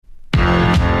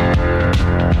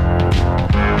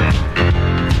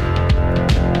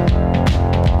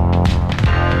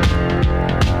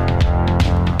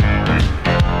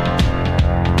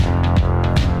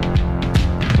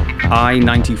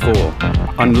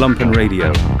I-94 on Lumpen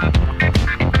Radio.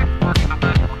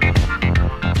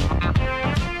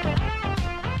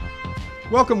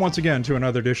 Welcome once again to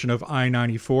another edition of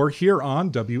I-94 here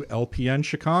on WLPN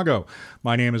Chicago.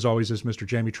 My name, as always, is Mr.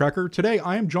 Jamie Trecker. Today,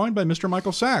 I am joined by Mr.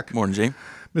 Michael Sack. Morning, Jamie.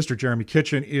 Mr. Jeremy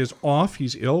Kitchen is off.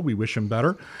 He's ill. We wish him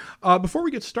better. Before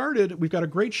we get started, we've got a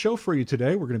great show for you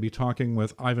today. We're going to be talking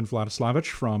with Ivan Vladislavich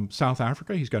from South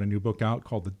Africa. He's got a new book out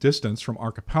called The Distance from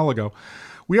Archipelago.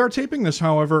 We are taping this,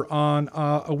 however, on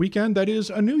a weekend that is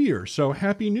a New Year. So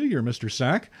Happy New Year, Mr.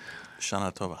 Sack.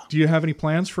 Shana Tova. Do you have any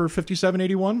plans for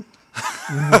 5781?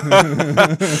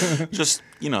 Just,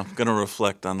 going to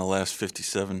reflect on the last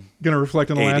 57. Going to reflect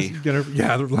on the 80.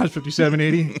 the last 57,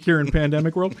 80 here in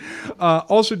pandemic world.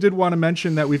 Also did want to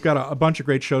mention that we've got a bunch of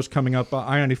great shows coming up.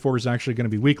 I-94 is actually going to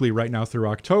be weekly right now through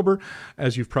October.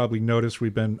 As you've probably noticed,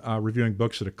 we've been reviewing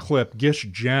books at a clip. Gish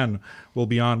Jen will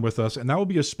be on with us, and that will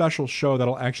be a special show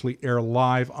that'll actually air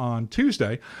live on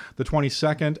Tuesday, the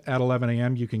 22nd at 11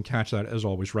 a.m. You can catch that, as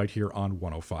always, right here on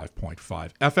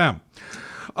 105.5 FM.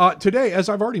 Today, as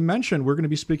I've already mentioned, we're going to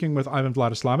be speaking with Ivan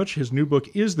Vladislavich. His new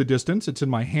book is The Distance. It's in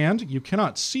my hand. You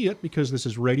cannot see it because this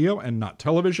is radio and not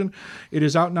television. It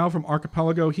is out now from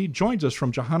Archipelago. He joins us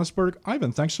from Johannesburg.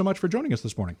 Ivan, thanks so much for joining us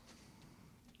this morning.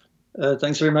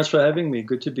 Thanks very much for having me.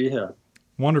 Good to be here.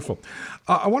 Wonderful.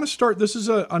 I want to start. This is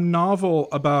a novel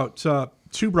about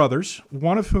two brothers,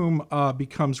 one of whom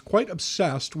becomes quite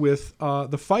obsessed with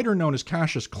the fighter known as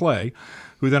Cassius Clay,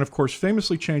 who then, of course,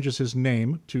 famously changes his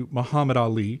name to Muhammad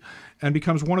Ali and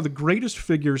becomes one of the greatest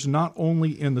figures not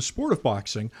only in the sport of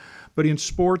boxing, but in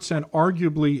sports and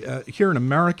arguably, here in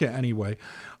America anyway,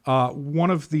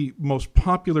 one of the most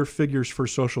popular figures for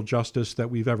social justice that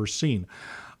we've ever seen.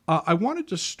 I wanted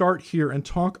to start here and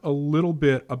talk a little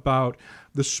bit about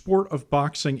the sport of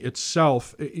boxing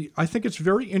itself. I think it's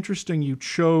very interesting you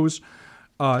chose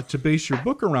to base your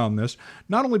book around this,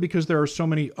 not only because there are so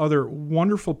many other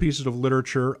wonderful pieces of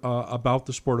literature about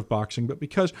the sport of boxing, but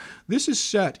because this is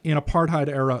set in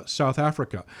apartheid-era South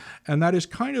Africa. And that is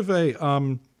kind of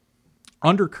a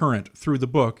undercurrent through the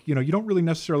book. You don't really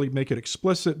necessarily make it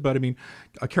explicit, but I mean,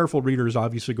 a careful reader is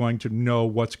obviously going to know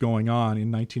what's going on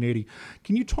in 1980.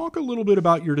 Can you talk a little bit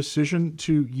about your decision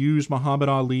to use Muhammad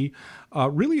Ali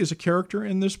really as a character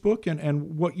in this book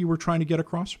and what you were trying to get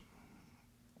across?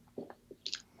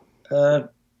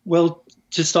 Well,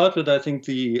 to start with, I think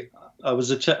I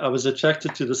was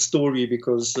attracted to the story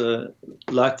because,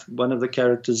 like one of the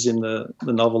characters in the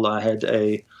novel, I had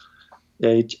a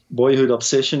boyhood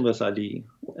obsession with Ali,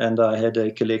 and I had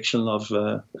a collection of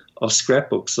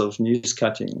scrapbooks of news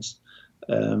cuttings.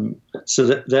 So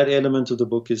that element of the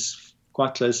book is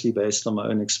quite closely based on my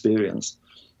own experience.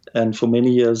 And for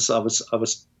many years, I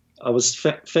was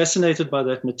fascinated by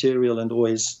that material and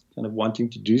always kind of wanting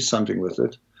to do something with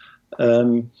it.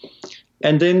 And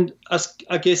then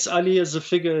I guess Ali as a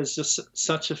figure is just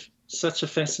such a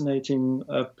fascinating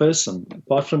person.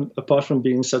 Apart from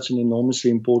being such an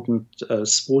enormously important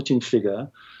sporting figure,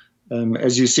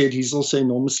 as you said, he's also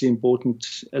enormously important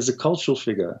as a cultural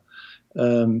figure,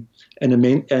 and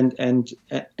an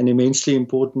immensely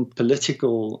important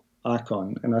political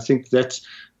icon. And I think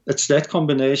it's that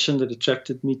combination that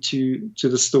attracted me to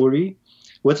the story,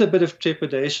 with a bit of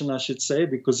trepidation, I should say,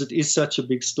 because it is such a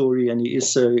big story and he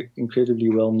is so incredibly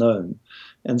well known.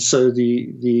 And so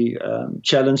the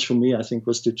challenge for me, I think,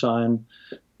 was to try and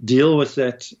deal with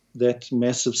that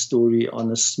massive story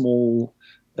on a small,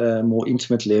 more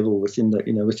intimate level within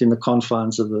the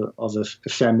confines of a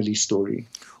family story.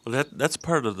 Well, that's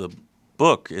part of the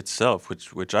book itself,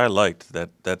 which I liked,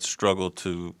 that struggle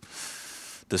to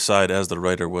decide as the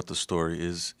writer what the story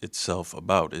is itself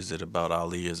about. Is it about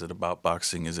Ali? Is it about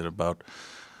boxing? Is it about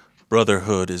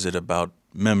brotherhood? Is it about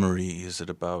memory? Is it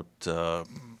about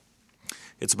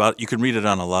it's about, you can read it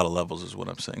on a lot of levels is what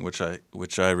I'm saying, which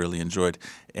I really enjoyed.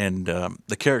 And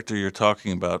the character you're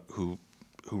talking about who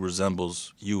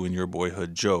resembles you in your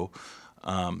boyhood, Joe,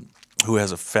 who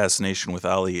has a fascination with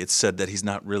Ali, it's said that he's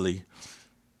not really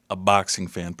a boxing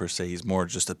fan per se. He's more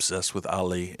just obsessed with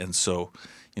Ali, and so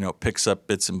picks up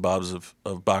bits and bobs of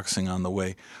boxing on the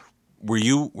way. Were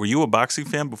you a boxing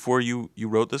fan before you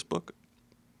wrote this book?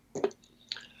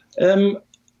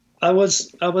 I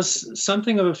was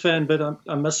something of a fan, but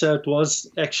I must say it was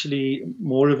actually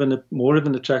more of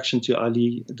an attraction to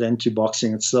Ali than to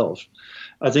boxing itself.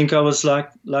 I think I was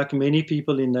like many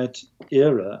people in that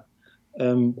era,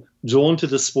 drawn to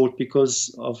the sport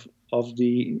because of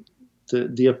the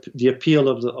appeal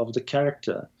of the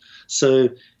character. So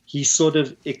he sort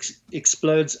of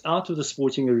explodes out of the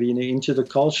sporting arena into the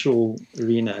cultural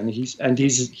arena, and he's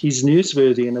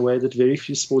newsworthy in a way that very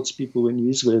few sports people were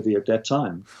newsworthy at that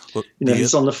time. Well,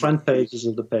 He's on the front pages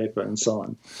of the paper and so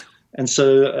on. And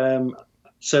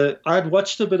so I'd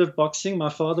watched a bit of boxing. My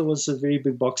father was a very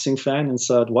big boxing fan, and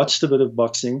so I'd watched a bit of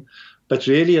boxing. But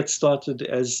really, it started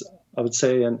as, I would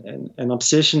say, an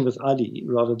obsession with Ali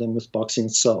rather than with boxing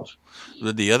itself.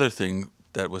 The other thing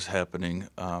that was happening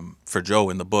for Joe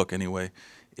in the book, anyway,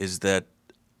 is that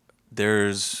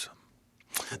there's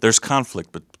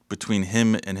conflict between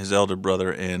him and his elder brother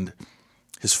and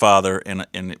his father,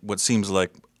 and what seems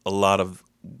like a lot of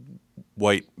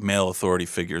white male authority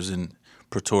figures in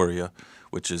Pretoria,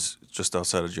 which is just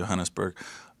outside of Johannesburg.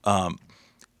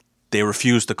 They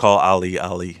refuse to call Ali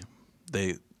Ali.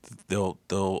 They'll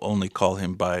only call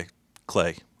him by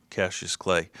Clay, Cassius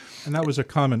Clay. And that was a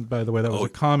common, by the way, that was a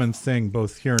common thing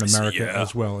both here in America Yeah.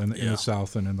 as well, in the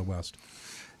South and in the West.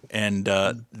 And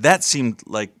that seemed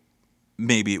like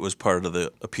maybe it was part of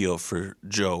the appeal for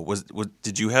Joe.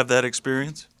 Did you have that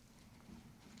experience?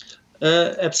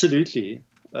 Absolutely.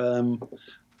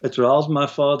 It riled my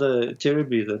father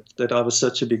terribly that I was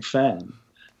such a big fan.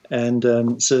 And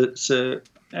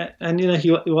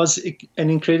he was an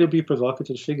incredibly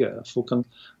provocative figure for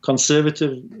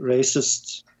conservative,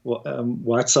 racist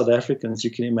white South Africans. You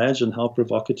can imagine how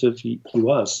provocative he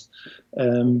was.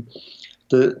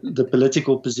 The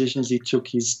political positions he took,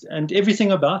 and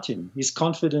everything about him, his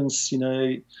confidence,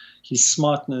 his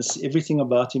smartness, everything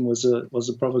about him was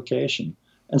a provocation.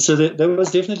 And so that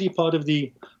was definitely part of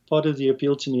the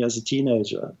appeal to me as a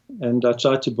teenager, and I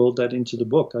tried to build that into the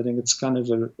book. I think it's kind of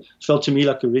felt to me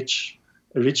like a rich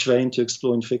vein to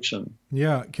explore in fiction.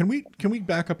 Yeah, can we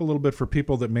back up a little bit for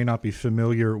people that may not be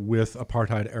familiar with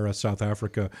apartheid era South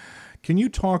Africa? Can you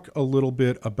talk a little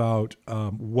bit about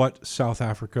what South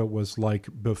Africa was like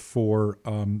before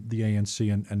the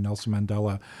ANC and Nelson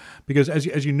Mandela? Because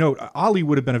as you note, Ali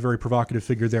would have been a very provocative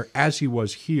figure there, as he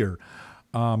was here.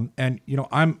 And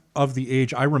I'm of the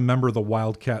age, I remember the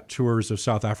Wildcat tours of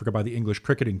South Africa by the English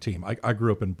cricketing team. I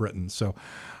grew up in Britain, so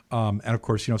and of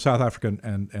course, South Africa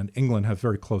and England have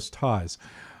very close ties.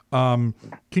 Can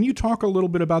you talk a little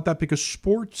bit about that? Because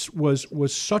sports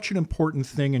was such an important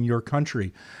thing in your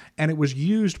country, and it was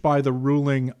used by the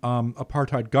ruling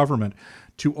apartheid government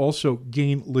to also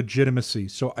gain legitimacy.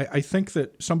 So I think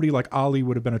that somebody like Ali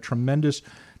would have been a tremendous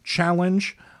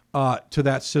challenge to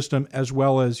that system, as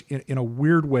well as, in a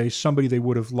weird way, somebody they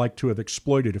would have liked to have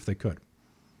exploited if they could.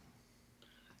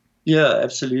 Yeah,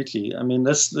 absolutely. I mean,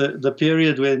 that's the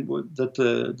period that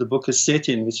the book is set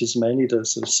in, which is mainly the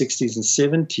sort of 60s and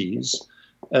 70s.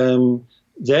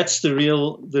 That's the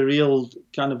real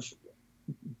kind of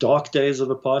dark days of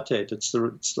apartheid. It's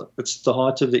the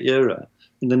heart of the era.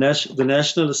 And the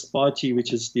Nationalist Party,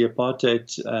 which is the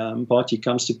apartheid party,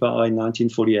 comes to power in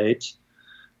 1948.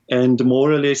 And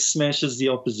more or less smashes the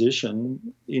opposition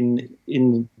in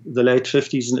the late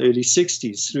 50s and early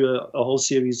 60s through a whole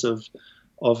series of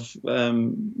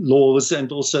laws,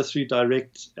 and also through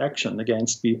direct action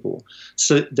against people.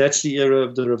 So that's the era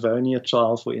of the Rivonia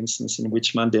trial, for instance, in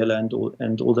which Mandela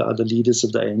and all the other leaders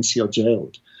of the ANC are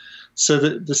jailed. So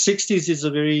the 60s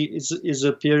is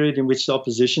a period in which the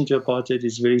opposition to apartheid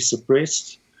is very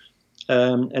suppressed,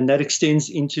 and that extends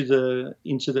into the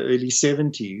early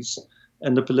 70s.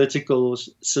 And the political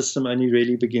system only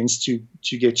really begins to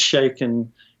get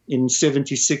shaken in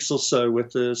 76 or so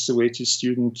with the Soweto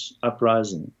student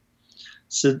uprising.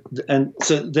 So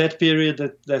that period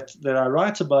that I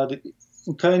write about, it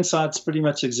coincides pretty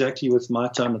much exactly with my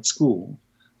time at school.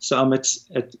 So I'm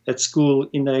at school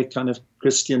in a kind of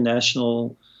Christian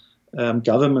national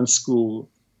government school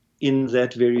in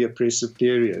that very oppressive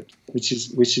period, which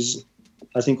is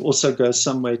I think also goes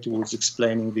some way towards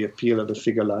explaining the appeal of a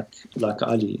figure like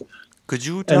Ali. Could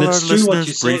you tell our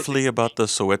listeners briefly about the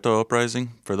Soweto uprising,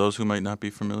 for those who might not be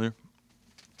familiar?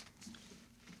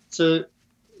 So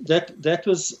that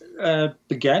was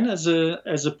began as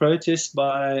a protest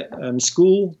by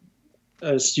school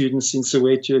students in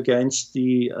Soweto against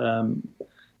the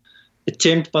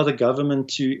attempt by the government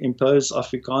to impose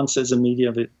Afrikaans as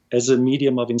a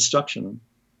medium of instruction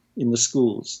in the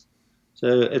schools.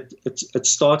 So it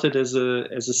started as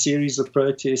a series of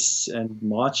protests and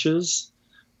marches,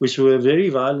 which were very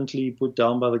violently put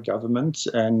down by the government,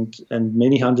 and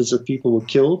many hundreds of people were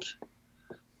killed.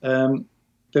 But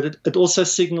it also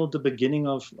signaled the beginning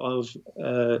of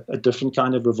a different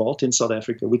kind of revolt in South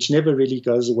Africa, which never really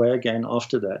goes away again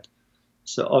after that.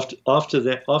 So after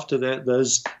that,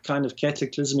 those kind of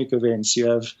cataclysmic events, you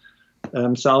have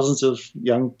thousands of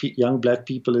young black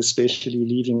people, especially,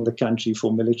 leaving the country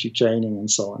for military training and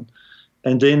so on.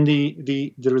 And then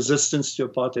the resistance to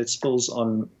apartheid spills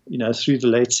on, through the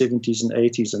late 70s and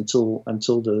 80s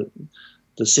until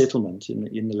the settlement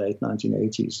in the late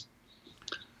 1980s.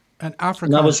 And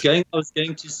And I was going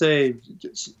to say,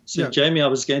 Yeah. Jamie, I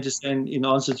was going to say in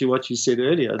answer to what you said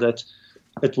earlier, that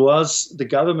the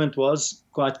government was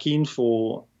quite keen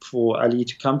for Ali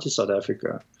to come to South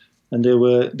Africa, and there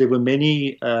were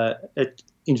many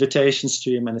invitations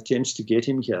to him and attempts to get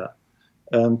him here,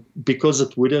 because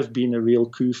it would have been a real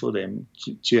coup for them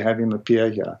to have him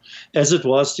appear here, as it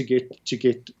was to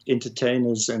get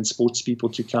entertainers and sports people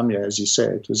to come here. As you say,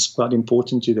 it was quite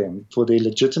important to them for their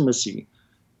legitimacy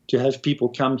to have people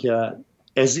come here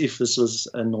as if this was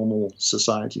a normal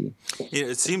society. Yeah,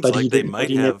 it seems But like he they didn't- might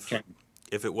he never have, came.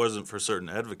 if it wasn't for certain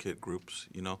advocate groups,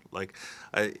 like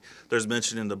there's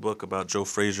mention in the book about Joe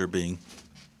Frazier being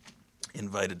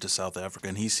invited to South Africa,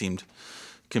 and he seemed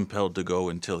compelled to go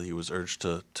until he was urged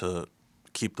to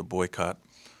keep the boycott.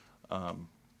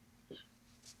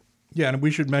 Yeah, and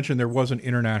we should mention there was an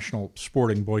international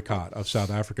sporting boycott of South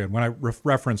Africa. And when I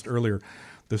referenced earlier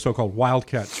the so-called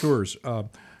Wildcat tours,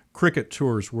 cricket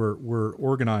tours were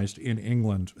organized in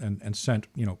England and sent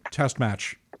test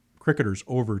match cricketers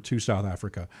over to South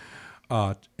Africa,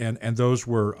 and those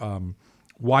were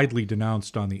widely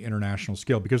denounced on the international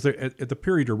scale because at the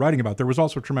period you're writing about, there was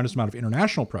also a tremendous amount of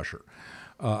international pressure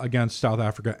against South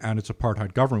Africa and its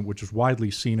apartheid government, which is widely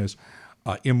seen as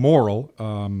immoral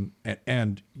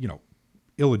and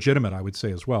illegitimate, I would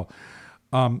say as well.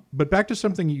 But back to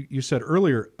something you said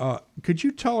earlier, could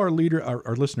you tell our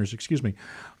listeners,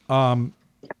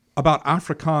 about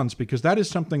Afrikaans, because that is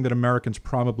something that Americans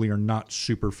probably are not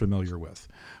super familiar with.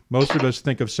 Most of us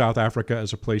think of South Africa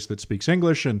as a place that speaks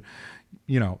English, and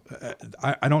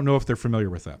I don't know if they're familiar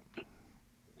with that.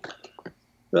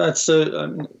 Right,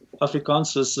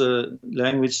 Afrikaans was a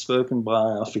language spoken by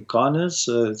Afrikaners.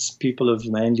 It's people of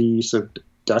mainly sort of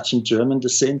Dutch and German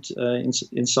descent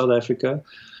in South Africa.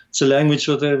 It's a language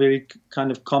with a very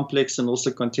kind of complex and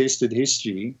also contested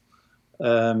history.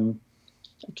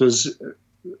 It was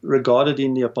regarded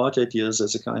in the apartheid years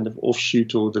as a kind of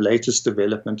offshoot or the latest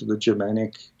development of the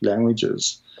Germanic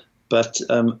languages. But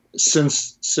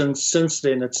since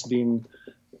then, it's been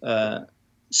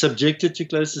subjected to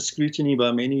closer scrutiny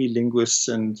by many linguists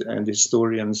and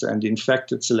historians, and in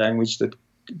fact, it's a language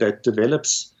that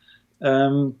develops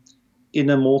in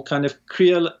a more kind of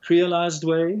creolized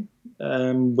way,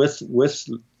 with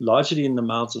largely in the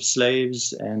mouths of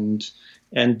slaves and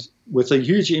with a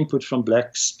huge input from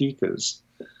black speakers.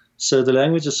 So the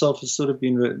language itself has sort of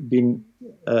been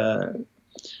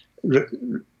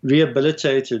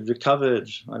rehabilitated, recovered.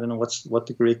 I don't know what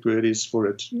the correct word is for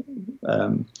it,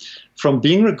 from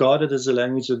being regarded as a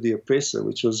language of the oppressor,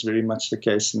 which was very much the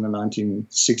case in the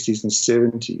 1960s and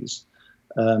 70s,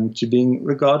 to being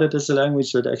regarded as a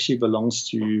language that actually belongs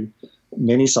to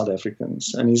many South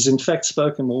Africans, and is in fact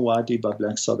spoken more widely by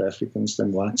black South Africans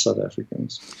than white South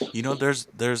Africans.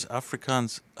 There's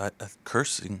Afrikaans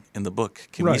cursing in the book.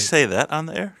 Can we Right. say that on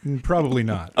the air? Probably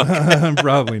not.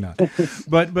 Probably not.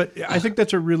 But I think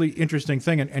that's a really interesting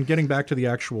thing. And getting back to the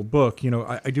actual book,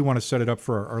 I do want to set it up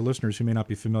for our listeners who may not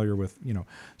be familiar with,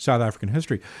 South African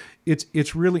history.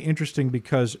 It's really interesting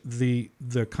because the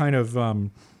kind of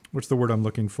what's the word I'm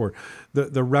looking for?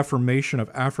 The reformation of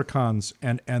Afrikaans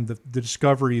and the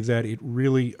discovery that it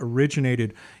really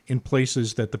originated in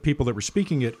places that the people that were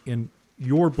speaking it in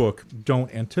your book don't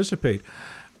anticipate,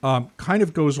 kind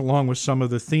of goes along with some of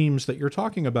the themes that you're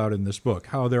talking about in this book,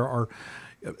 how there are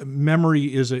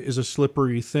memory is a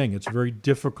slippery thing. It's very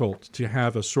difficult to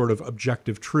have a sort of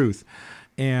objective truth.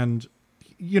 And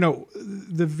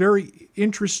the very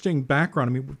interesting background.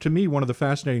 I mean, to me, one of the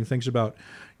fascinating things about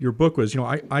your book was,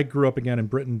 I grew up again in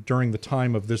Britain during the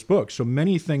time of this book. So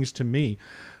many things to me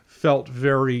felt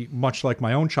very much like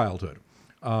my own childhood.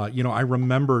 I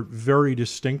remember very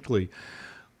distinctly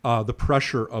the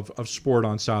pressure of sport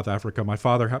on South Africa. My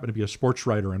father happened to be a sports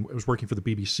writer and was working for the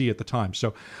BBC at the time.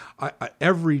 So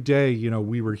every day,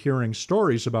 we were hearing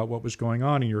stories about what was going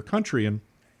on in your country. And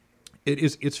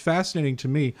it's fascinating to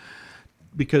me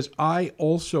because I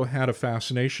also had a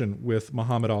fascination with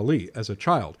Muhammad Ali as a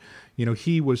child.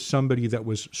 He was somebody that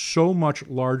was so much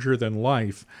larger than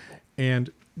life.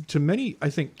 And to many, I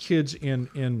think, kids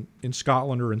in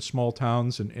Scotland or in small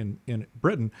towns in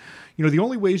Britain, the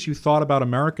only ways you thought about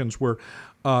Americans were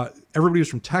everybody was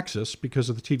from Texas because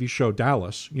of the TV show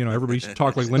Dallas. Everybody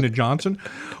talked like Lyndon Johnson,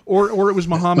 or it was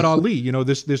Muhammad Ali.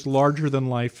 This larger than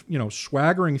life,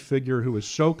 swaggering figure who was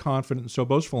so confident and so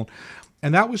boastful.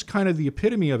 And that was kind of the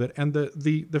epitome of it. And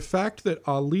the fact that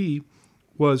Ali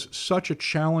was such a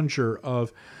challenger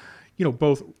of,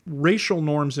 both racial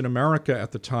norms in America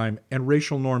at the time and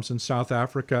racial norms in South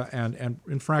Africa and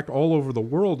in fact all over the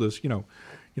world is,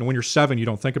 when you're 7, you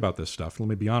don't think about this stuff. Let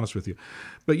me be honest with you.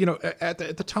 But, at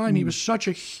the time, he was such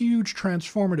a huge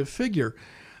transformative figure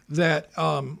that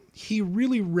he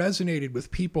really resonated with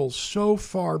people so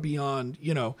far beyond,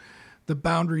 the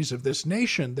boundaries of this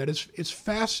nation that it's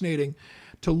fascinating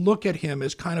to look at him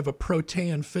as kind of a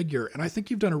protean figure. And I think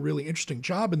you've done a really interesting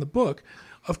job in the book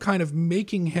of kind of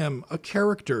making him a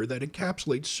character that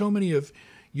encapsulates so many of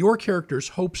your character's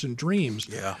hopes and dreams,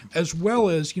 as well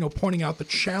as, pointing out the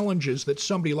challenges that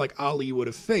somebody like Ali would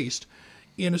have faced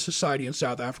in a society in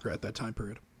South Africa at that time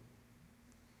period.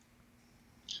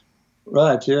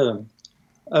 Right. Yeah.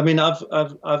 I mean,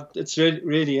 it's really,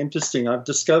 really interesting. I've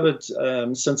discovered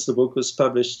since the book was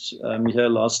published here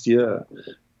last year,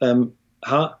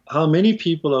 how many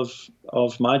people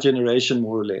of my generation,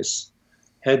 more or less,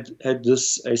 had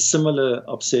a similar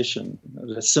obsession,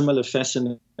 a similar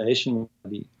fascination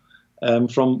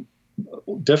from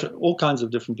all kinds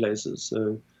of different places.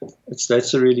 So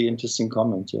that's a really interesting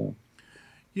comment. Yeah.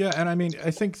 Yeah, and I mean,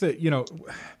 I think that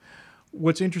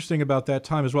what's interesting about that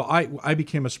time as well. I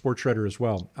became a sports writer as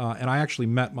well, and I actually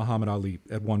met Muhammad Ali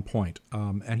at one point,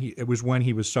 and it was when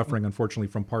he was suffering, unfortunately,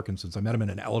 from Parkinson's. I met him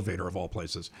in an elevator of all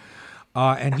places.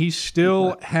 And he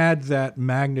still had that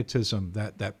magnetism,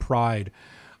 that pride.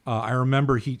 I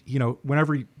remember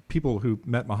whenever people who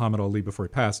met Muhammad Ali before he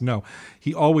passed,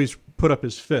 he always put up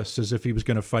his fists as if he was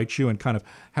going to fight you and kind of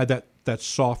had that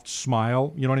soft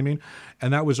smile, you know what I mean?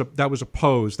 And that was a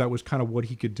pose. That was kind of what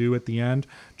he could do at the end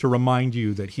to remind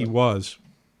you that he was,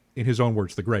 in his own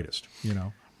words, the greatest,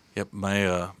 Yep,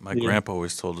 my grandpa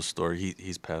always told a story.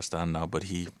 He's passed on now, but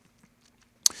he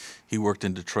worked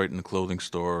in Detroit in a clothing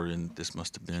store, and this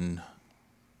must have been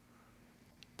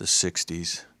the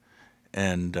 60s.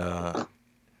 And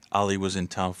Ali was in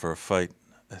town for a fight,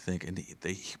 I think, and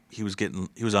he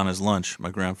was on his lunch. My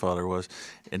grandfather was,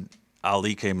 and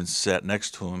Ali came and sat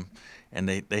next to him, and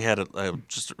they had a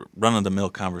just run-of-the-mill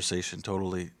conversation,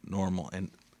 totally normal.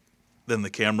 And then the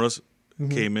cameras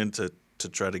came in to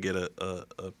try to get a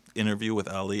interview with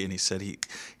Ali, and he said he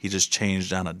just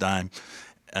changed on a dime.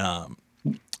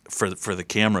 For the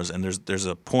cameras, and there's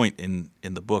a point in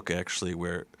the book actually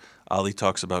where Ali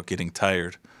talks about getting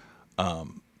tired of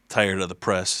the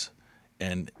press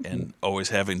and always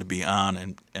having to be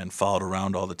on and followed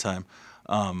around all the time.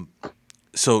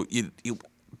 So you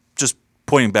just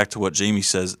pointing back to what Jamie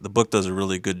says, the book does a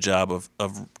really good job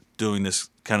of doing this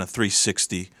kind of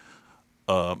 360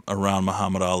 around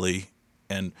Muhammad Ali,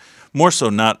 and more so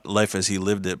not life as he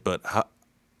lived it, but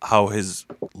how his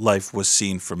life was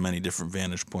seen from many different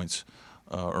vantage points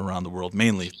around the world,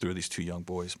 mainly through these two young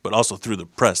boys, but also through the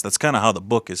press. That's kind of how the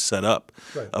book is set up.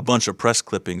 Right. A bunch of press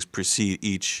clippings precede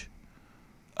each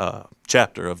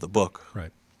chapter of the book.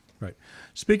 Right.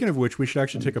 Speaking of which, we should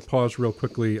actually take a pause real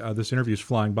quickly. This interview is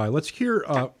flying by. Let's hear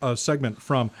a segment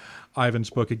from Ivan's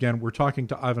book. Again, we're talking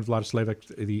to Ivan Vladislavic,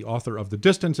 the author of The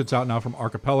Distance. It's out now from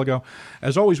Archipelago.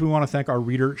 As always, we want to thank our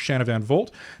reader, Shanna Van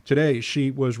Volt. Today,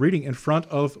 she was reading in front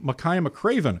of Micaiah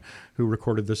McCraven, who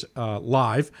recorded this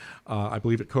live, I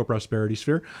believe, at Co-Prosperity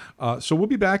Sphere. So we'll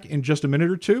be back in just a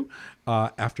minute or two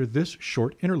after this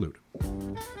short interlude.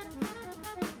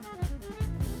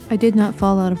 I did not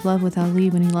fall out of love with Ali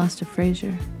when he lost to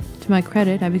Frazier. To my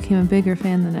credit, I became a bigger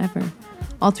fan than ever.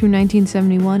 All through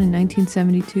 1971 and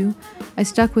 1972, I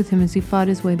stuck with him as he fought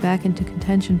his way back into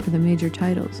contention for the major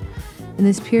titles. In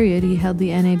this period, he held the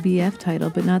NABF title,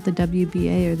 but not the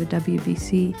WBA or the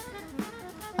WBC.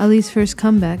 Ali's first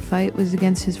comeback fight was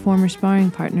against his former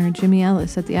sparring partner, Jimmy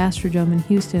Ellis, at the Astrodome in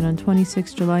Houston on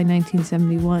 26 July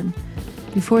 1971.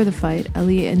 Before the fight,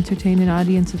 Ali entertained an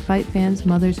audience of fight fans,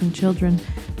 mothers, and children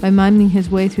by miming his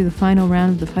way through the final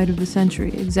round of the fight of the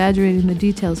century, exaggerating the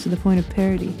details to the point of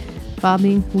parody,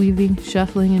 bobbing, weaving,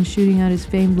 shuffling, and shooting out his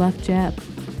famed left jab.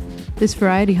 This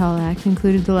variety hall act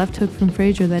included the left hook from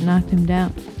Frazier that knocked him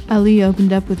down. Ali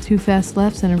opened up with two fast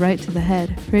lefts and a right to the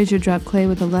head. Frazier dropped Clay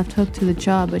with a left hook to the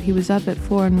jaw, but he was up at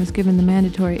 4 and was given the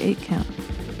mandatory 8 count.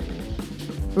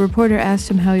 A reporter asked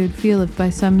him how he would feel if by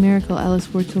some miracle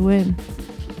Ellis were to win.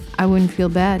 "I wouldn't feel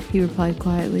bad," he replied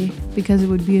quietly, "because it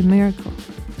would be a miracle."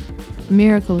 A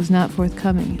miracle was not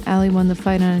forthcoming. Ali won the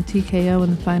fight on a TKO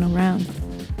in the final round.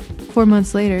 4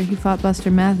 months later, he fought Buster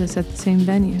Mathis at the same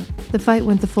venue. The fight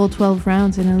went the full 12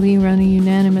 rounds and Ali won a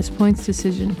unanimous points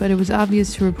decision, but it was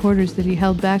obvious to reporters that he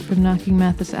held back from knocking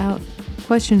Mathis out.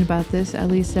 Questioned about this,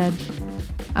 Ali said,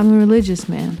 "I'm a religious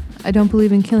man. I don't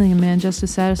believe in killing a man just to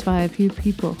satisfy a few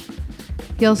people."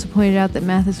 He also pointed out that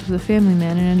Mathis was a family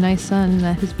man and a nice son and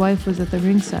that his wife was at the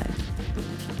ringside.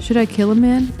 Should I kill a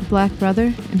man, a black brother,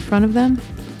 in front of them?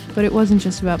 But it wasn't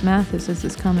just about Mathis, as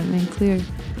this comment made clear.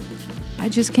 I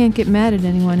just can't get mad at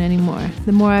anyone anymore.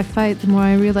 The more I fight, the more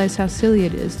I realize how silly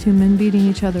it is, two men beating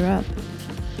each other up.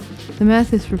 The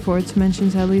Mathis reports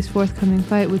mentions Ali's forthcoming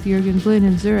fight with Jürgen Blin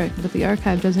in Zurich, but the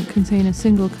archive doesn't contain a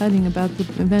single cutting about the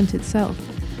event itself.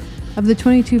 Of the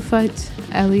 22 fights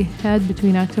Ali had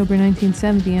between October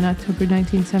 1970 and October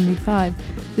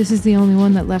 1975, this is the only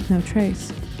one that left no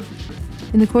trace.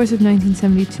 In the course of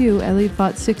 1972, Ali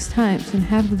fought 6 times, and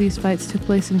half of these fights took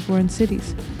place in foreign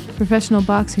cities. Professional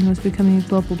boxing was becoming a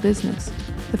global business.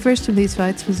 The first of these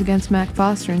fights was against Mac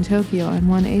Foster in Tokyo on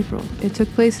 1 April. It took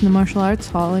place in the Martial Arts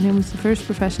Hall, and it was the first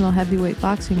professional heavyweight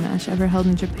boxing match ever held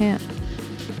in Japan.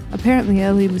 Apparently,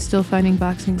 Ali was still finding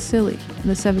boxing silly. In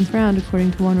the 7th round,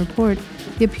 according to one report,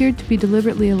 he appeared to be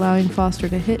deliberately allowing Foster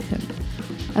to hit him.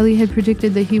 Ali had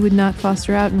predicted that he would knock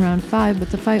Foster out in round 5, but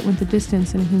the fight went the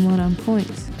distance and he won on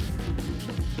points.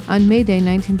 On May Day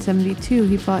 1972,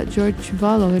 he fought George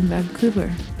Chuvalo in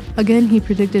Vancouver. Again, he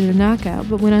predicted a knockout,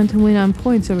 but went on to win on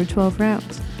points over 12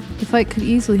 rounds. The fight could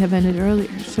easily have ended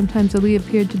earlier. Sometimes Ali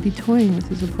appeared to be toying with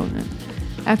his opponent.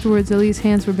 Afterwards, Ali's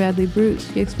hands were badly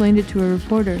bruised. He explained it to a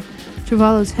reporter.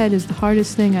 Chuvalo's head is the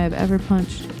hardest thing I have ever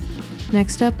punched.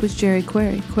 Next up was Jerry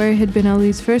Query. Query had been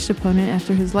Ali's first opponent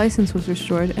after his license was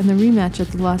restored, and the rematch at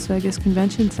the Las Vegas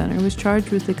Convention Center was charged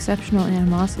with exceptional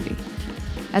animosity.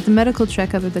 At the medical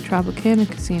checkup at the Tropicana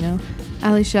Casino,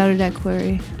 Ali shouted at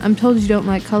Query, "I'm told you don't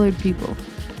like colored people."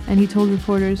 And he told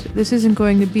reporters, "This isn't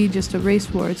going to be just a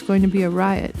race war, it's going to be a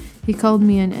riot. He called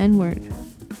me an N-word."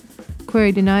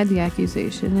 Query denied the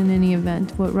accusation. In any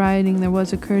event, what rioting there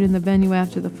was occurred in the venue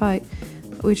after the fight,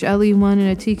 which Ali won in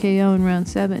a TKO in round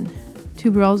 7. 2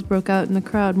 brawls broke out in the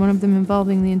crowd, one of them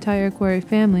involving the entire Query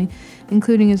family,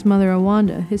 including his mother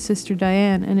Awanda, his sister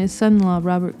Diane, and his son-in-law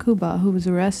Robert Kuba, who was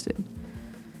arrested.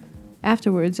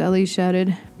 Afterwards, Ali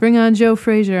shouted, "Bring on Joe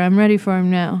Frazier, I'm ready for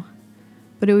him now."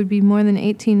 But it would be more than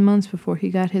 18 months before he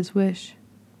got his wish.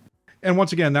 And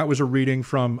once again, that was a reading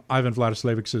from Ivan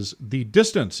Vladislevic's The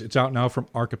Distance. It's out now from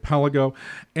Archipelago.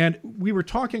 And we were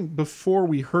talking before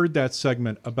we heard that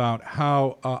segment about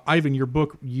how, Ivan, your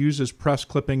book uses press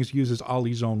clippings, uses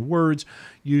Ali's own words,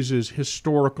 uses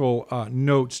historical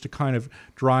notes to kind of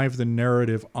drive the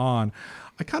narrative on.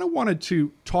 I kind of wanted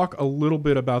to talk a little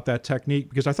bit about that technique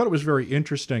because I thought it was very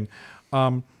interesting.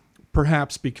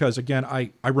 Perhaps because, again,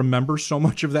 I remember so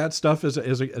much of that stuff as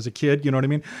a kid, you know what I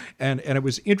mean? And it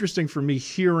was interesting for me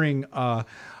hearing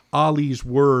Ali's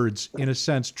words, in a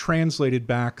sense, translated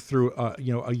back through,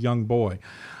 a young boy.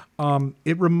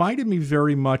 It reminded me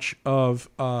very much of,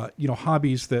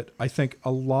 hobbies that I think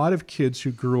a lot of kids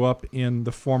who grew up in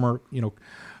the former,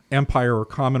 Empire or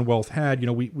Commonwealth had.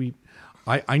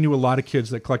 I knew a lot of kids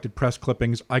that collected press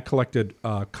clippings. I collected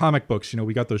comic books.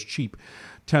 We got those cheap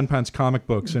 10-pence comic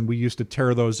books, and we used to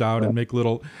tear those out and make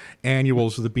little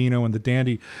annuals of the Beano and the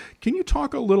Dandy. Can you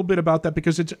talk a little bit about that?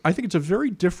 Because I think it's a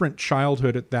very different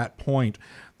childhood at that point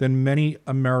than many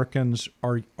Americans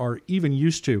are even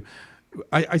used to.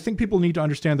 I think people need to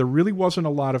understand there really wasn't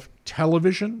a lot of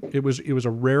television. It was a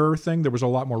rarer thing. There was a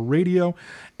lot more radio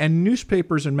and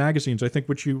newspapers and magazines. I think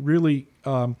which you really,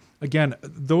 again,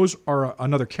 those are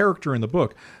another character in the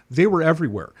book. They were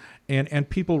everywhere. And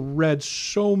people read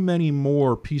so many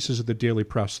more pieces of the daily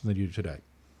press than they do today.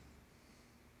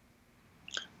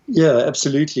 Yeah,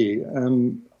 absolutely.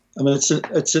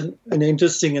 It's an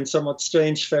interesting and somewhat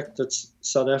strange fact that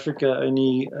South Africa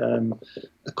only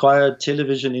acquired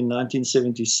television in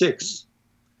 1976,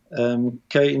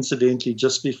 coincidentally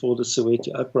just before the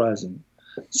Soweto uprising.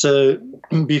 So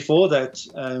before that,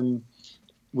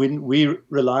 when we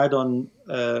relied on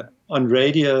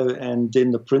radio and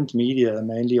then the print media,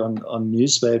 mainly on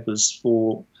newspapers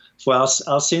for our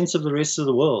sense of the rest of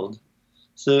the world.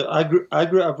 So I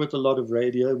grew up with a lot of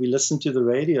radio. We listened to the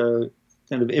radio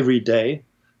kind of every day.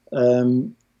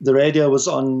 The radio was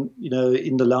on,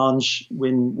 in the lounge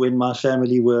when my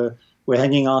family were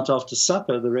hanging out after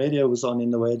supper. The radio was on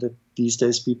in the way that these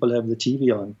days people have the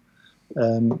TV on.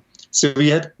 So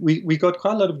we got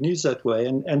quite a lot of news that way,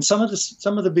 and some of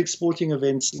the big sporting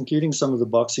events, including some of the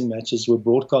boxing matches, were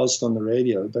broadcast on the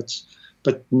radio,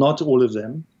 but not all of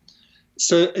them.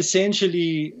 So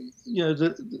essentially,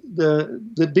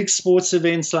 the big sports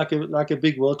events like a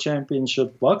big world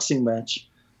championship boxing match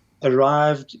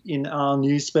arrived in our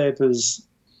newspapers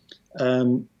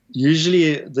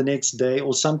usually the next day,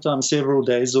 or sometimes several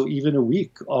days, or even a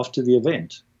week after the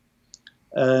event.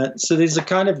 So there's a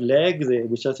kind of lag there,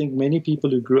 which I think many people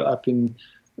who grew up in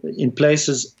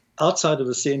places outside of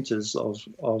the centers of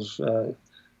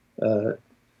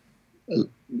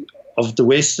the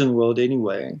Western world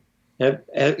anyway, have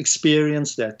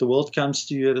experienced that. The world comes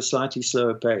to you at a slightly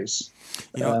slower pace,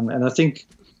 Yeah. and I think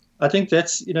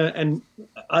that's, and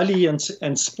Ali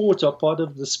and sport are part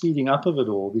of the speeding up of it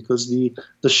all, because the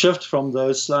shift from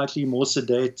those slightly more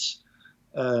sedate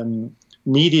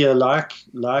media like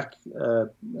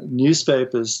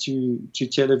newspapers to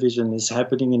television is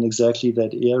happening in exactly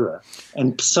that era,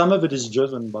 and some of it is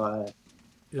driven by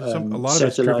a lot of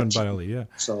it's driven by Ali, yeah.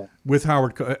 So With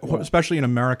Howard, especially in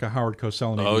America, Howard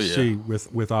Cosell on ABC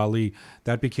with Ali,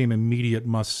 that became immediate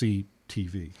must-see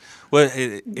TV. Well,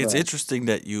 it's interesting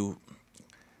that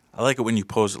I like it when you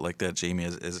pose it like that, Jamie,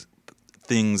 as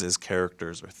things as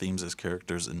characters or themes as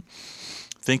characters, and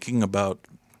thinking about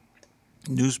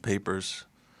newspapers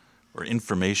or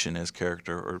information as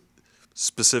character, or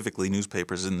specifically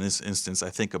newspapers in this instance. I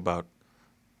think about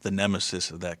the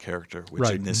nemesis of that character, which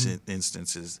Right. in this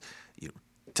instance is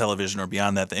television, or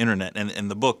beyond that, the internet. And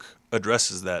the book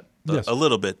addresses that Yes. a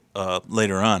little bit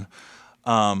later on.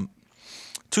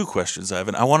 Two questions,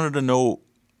 Ivan. I wanted to know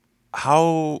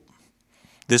how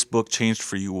this book changed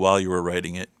for you while you were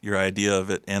writing it, your idea of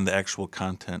it and the actual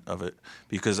content of it,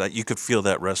 because you could feel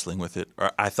that wrestling with it,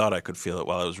 or I thought I could feel it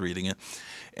while I was reading it.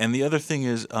 And the other thing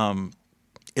is,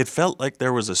 it felt like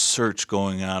there was a search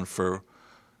going on for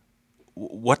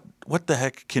what the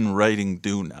heck can writing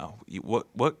do now?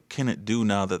 What can it do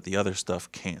now that the other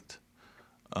stuff can't?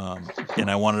 And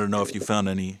I wanted to know if you found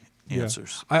any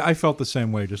answers. Yeah. I felt the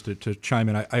same way, just to chime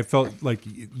in. I felt like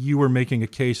you were making a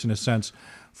case, in a sense,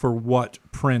 for what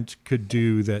print could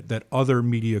do that other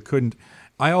media couldn't.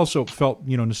 I also felt,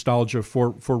 nostalgia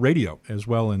for radio as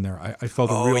well in there. I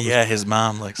felt a real... his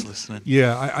mom likes listening.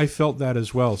 Yeah, I felt that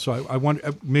as well. So I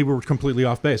wonder, maybe we're completely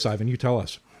off base. Ivan, you tell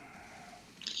us.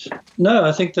 No,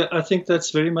 I think that's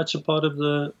very much a part of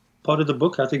the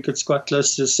book. I think it's quite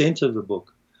close to the center of the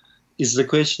book. Is the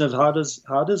question of how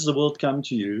does the world come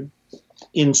to you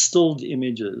in stilled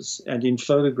images and in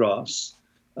photographs,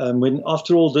 when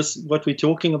after all this, what we're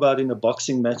talking about in a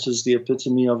boxing match is the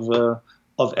epitome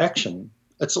of action.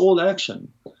 It's all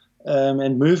action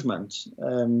and movement,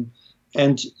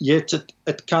 and yet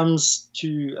it comes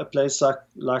to a place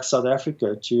like South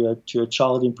Africa, to a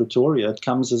child in Pretoria. It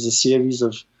comes as a series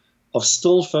of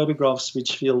still photographs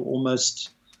which feel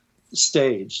almost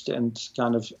staged and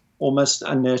kind of almost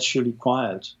unnaturally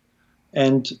quiet.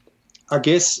 And I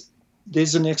guess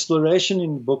there's an exploration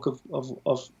in the book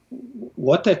of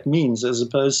what that means, as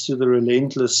opposed to the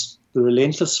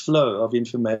relentless flow of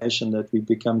information that we've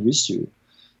become used to.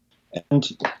 And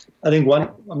I think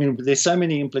there's so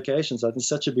many implications. I think it's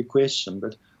such a big question,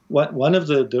 but one of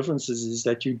the differences is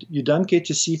that you don't get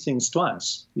to see things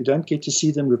twice. You don't get to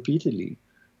see them repeatedly.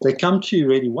 They come to you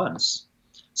really once.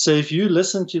 So if you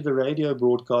listen to the radio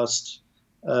broadcast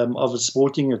of a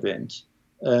sporting event,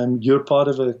 you're part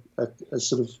of a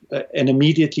sort of an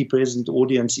immediately present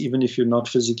audience, even if you're not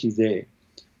physically there.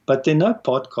 But there are no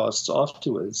podcasts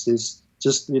afterwards. There's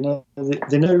just, there are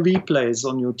no replays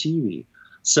on your TV.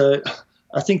 So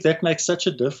I think that makes such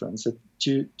a difference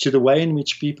to the way in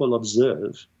which people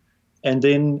observe, and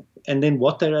then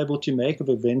what they're able to make of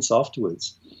events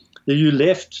afterwards. You're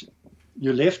left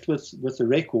with a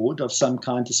record of some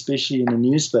kind, especially in a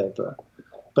newspaper,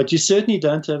 but you certainly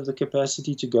don't have the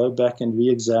capacity to go back and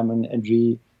re-examine and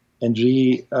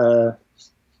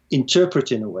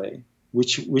interpret in a way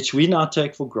which we now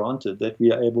take for granted, that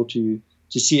we are able to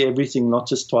see everything not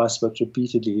just twice but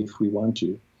repeatedly if we want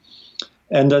to.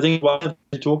 And I think while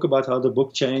I talk about how the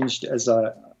book changed as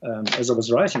I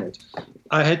was writing it,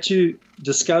 I had to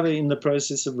discover in the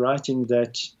process of writing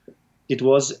that it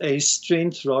was a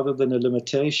strength rather than a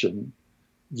limitation,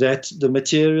 that the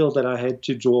material that I had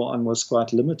to draw on was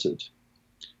quite limited,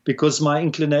 because my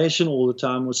inclination all the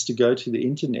time was to go to the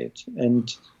internet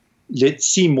and let's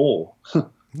see more.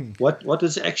 What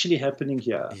is actually happening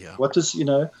here? Yeah. What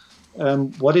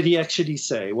did he actually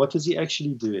say? What is he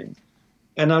actually doing?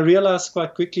 And I realized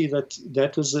quite quickly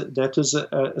that was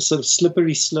a sort of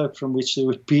slippery slope from which there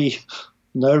would be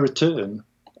no return.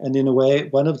 And in a way,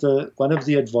 one of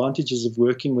the advantages of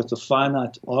working with a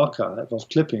finite archive of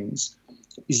clippings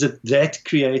is that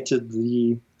created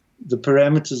the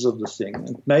parameters of the thing.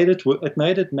 It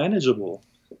made it manageable.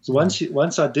 So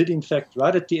once I did, in fact,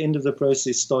 right at the end of the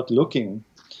process, start looking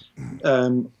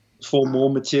for more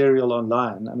material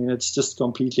online, I mean, it's just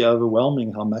completely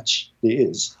overwhelming how much there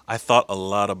is. I thought a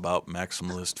lot about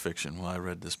maximalist fiction while I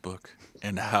read this book,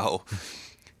 and how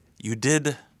you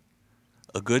did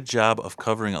a good job of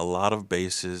covering a lot of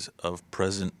bases of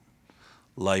present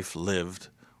life lived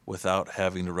without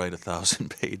having to write 1,000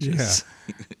 pages.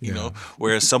 Yeah. You know,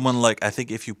 whereas someone like, I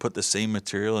think if you put the same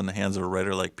material in the hands of a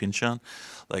writer like Pynchon,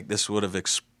 like this would have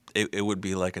it would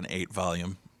be like an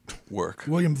 8-volume work.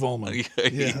 William Vollmann.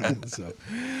 Yeah. So,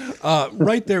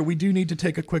 right there, we do need to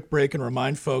take a quick break and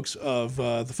remind folks of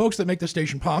the folks that make this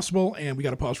station possible, and we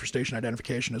got to pause for station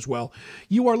identification as well.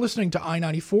 You are listening to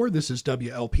I-94. This is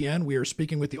WLPN. We are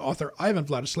speaking with the author Ivan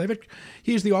Vladislavic.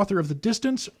 He is the author of The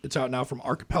Distance. It's out now from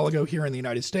Archipelago here in the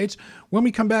United States. When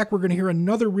we come back, we're going to hear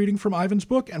another reading from Ivan's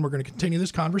book, and we're going to continue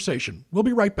this conversation. We'll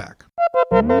be right back.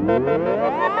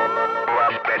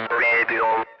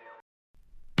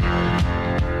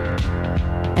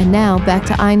 And now back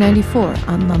to I-94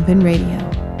 on Lumpen Radio.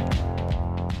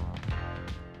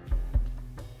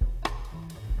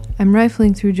 I'm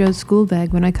rifling through Joe's school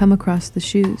bag when I come across the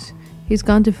shoes. He's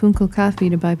gone to Funkel Coffee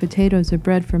to buy potatoes or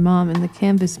bread for Mom, and the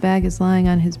canvas bag is lying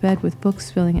on his bed with books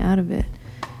spilling out of it.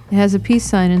 It has a peace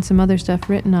sign and some other stuff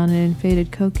written on it in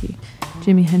faded koki.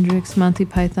 Jimi Hendrix, Monty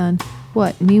Python.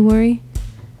 What, knee worry?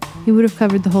 He would have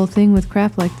covered the whole thing with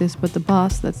crap like this, but the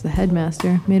boss, that's the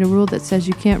headmaster, made a rule that says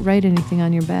you can't write anything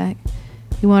on your bag.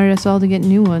 He wanted us all to get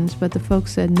new ones, but the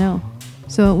folks said no.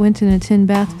 So it went in a tin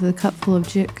bath with a cup full of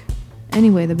jik.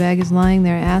 Anyway, the bag is lying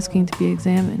there asking to be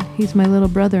examined. He's my little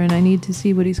brother and I need to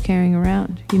see what he's carrying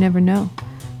around. You never know.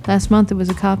 Last month it was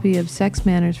a copy of Sex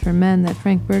Manners for Men that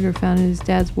Frank Berger found in his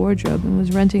dad's wardrobe and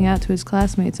was renting out to his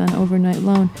classmates on overnight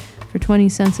loan for 20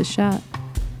 cents a shot.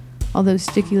 All those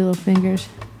sticky little fingers.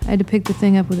 I had to pick the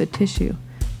thing up with a tissue.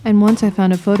 And once I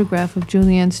found a photograph of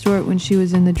Julianne Stewart when she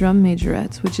was in the Drum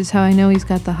Majorettes, which is how I know he's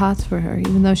got the hots for her,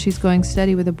 even though she's going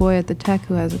steady with a boy at the tech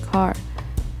who has a car.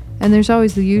 And there's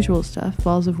always the usual stuff,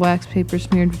 balls of wax paper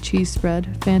smeared with cheese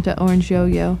spread, Fanta orange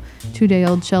yo-yo,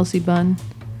 2-day-old Chelsea bun.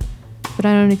 But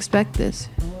I don't expect this.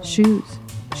 Shoes.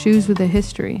 Shoes with a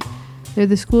history. They're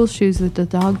the school shoes that the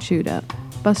dog chewed up.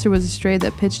 Buster was a stray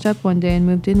that pitched up one day and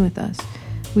moved in with us.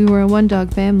 We were a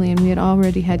one-dog family and we had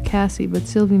already had Cassie, but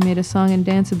Sylvie made a song and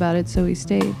dance about it, so he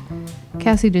stayed.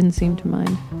 Cassie didn't seem to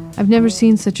mind. I've never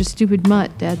seen such a stupid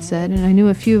mutt, Dad said, and I knew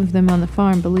a few of them on the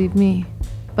farm, believe me.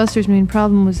 Buster's main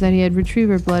problem was that he had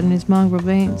retriever blood in his mongrel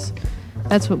veins.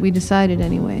 That's what we decided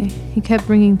anyway. He kept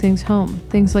bringing things home,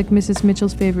 things like Mrs.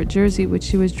 Mitchell's favorite jersey, which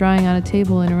she was drying on a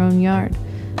table in her own yard.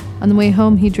 On the way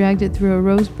home, he dragged it through a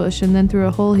rose bush and then through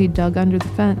a hole he'd dug under the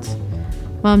fence.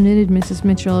 Mom knitted Mrs.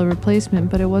 Mitchell a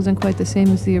replacement, but it wasn't quite the same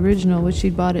as the original, which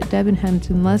she'd bought at Debenhams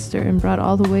in Leicester and brought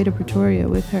all the way to Pretoria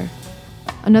with her.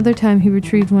 Another time he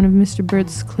retrieved one of Mr.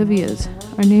 Bert's clivias.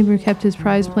 Our neighbor kept his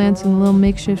prize plants in a little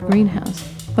makeshift greenhouse.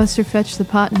 Buster fetched the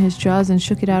pot in his jaws and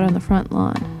shook it out on the front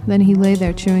lawn. Then he lay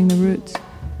there chewing the roots.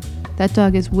 That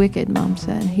dog is wicked, Mom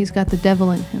said. He's got the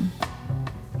devil in him.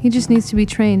 He just needs to be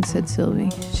trained, said Sylvie.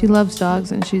 She loves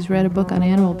dogs and she's read a book on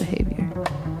animal behavior.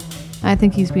 I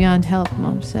think he's beyond help,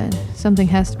 Mom said. Something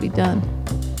has to be done.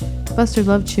 Buster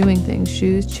loved chewing things,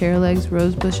 shoes, chair legs,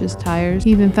 rose bushes, tires. He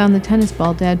even found the tennis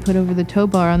ball Dad put over the tow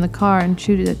bar on the car and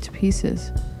chewed it to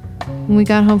pieces. When we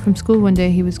got home from school one day,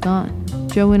 he was gone.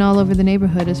 Joe went all over the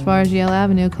neighborhood as far as Yale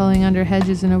Avenue, culling under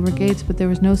hedges and over gates, but there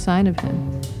was no sign of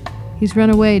him. He's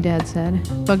run away, Dad said.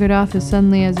 Buggered off as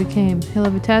suddenly as he came. He'll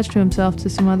have attached to himself to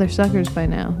some other suckers by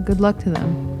now. Good luck to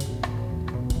them.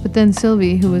 But then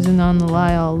Sylvie, who was in on the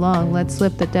lie all along, let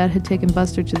slip that Dad had taken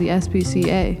Buster to the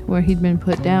SPCA, where he'd been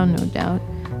put down, no doubt.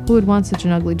 Who would want such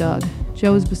an ugly dog?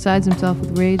 Joe was beside himself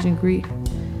with rage and grief.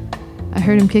 I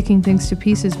heard him kicking things to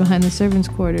pieces behind the servants'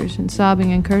 quarters and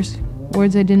sobbing and cursing,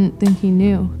 words I didn't think he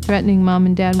knew, threatening Mom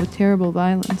and Dad with terrible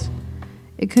violence.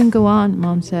 It couldn't go on,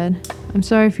 Mom said. I'm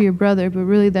sorry for your brother, but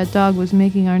really that dog was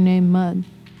making our name mud.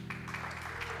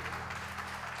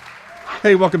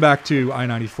 Hey, welcome back to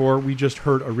I-94. We just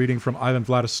heard a reading from Ivan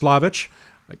Vladislavic.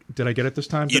 Did I get it this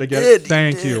time? You get did, it?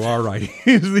 Thank you. All right.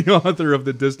 He's the author of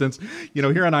The Distance. You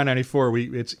know, here on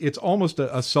I-94, it's almost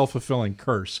a self-fulfilling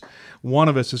curse. One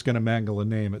of us is going to mangle a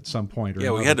name at some point. Or Yeah,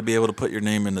 we another. had to be able to put your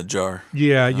name in the jar.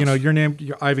 Yeah, you know,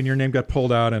 Ivan, your name got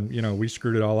pulled out and, you know, we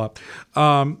screwed it all up.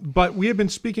 But we have been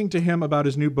speaking to him about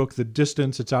his new book, The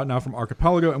Distance. It's out now from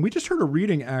Archipelago. And we just heard a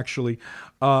reading, actually,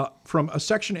 from a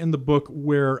section in the book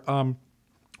where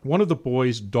one of the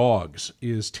boys' dogs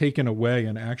is taken away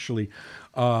and actually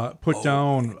put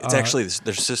down. It's actually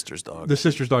their sister's dog. The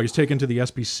sister's dog is taken to the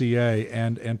SPCA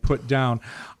and put down.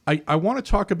 I want to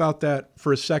talk about that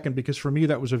for a second because for me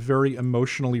that was a very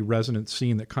emotionally resonant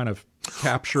scene that kind of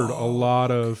captured a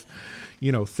lot of,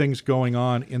 you know, things going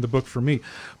on in the book for me.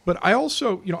 But I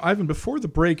also, you know, Ivan, before the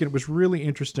break, and it was really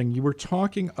interesting, you were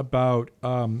talking about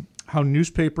how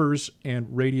newspapers and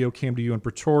radio came to you in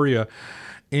Pretoria,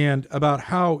 and about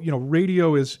how, you know,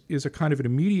 radio is a kind of an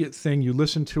immediate thing. You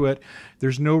listen to it.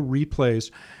 There's no replays.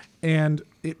 And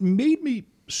it made me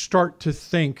start to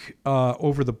think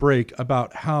over the break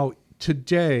about how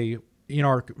today in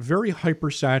our very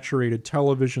hypersaturated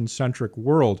television-centric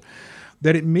world,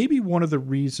 that it may be one of the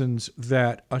reasons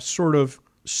that a sort of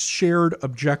shared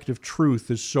objective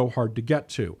truth is so hard to get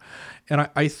to. And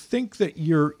I think that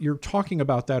you're talking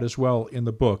about that as well in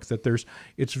the book, that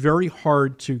it's very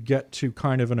hard to get to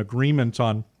kind of an agreement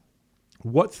on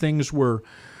what things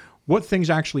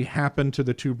actually happened to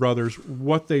the two brothers,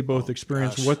 what they both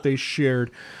experienced, what they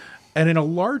shared. And in a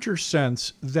larger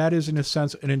sense, that is in a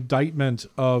sense an indictment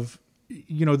of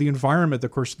the environment,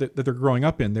 of course, that they're growing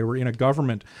up in. They were in a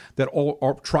government that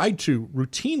all tried to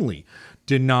routinely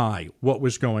deny what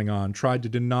was going on, tried to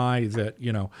deny that,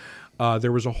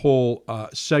 there was a whole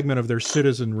segment of their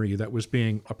citizenry that was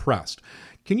being oppressed.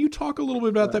 Can you talk a little bit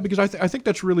about that? Because I think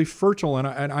that's really fertile, and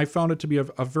I found it to be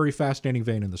a very fascinating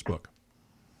vein in this book.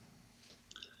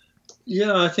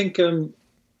 Yeah, I think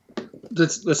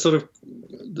the sort of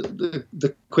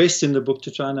the quest in the book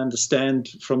to try and understand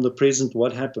from the present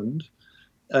what happened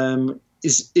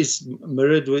is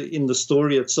mirrored in the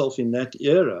story itself in that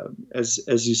era,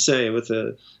 as you say, with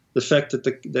the fact that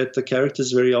the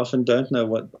characters very often don't know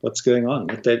what's going on,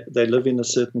 that they live in a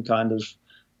certain kind of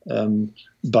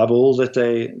bubble,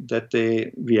 that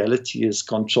their reality is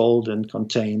controlled and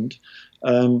contained.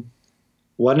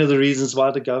 One of the reasons why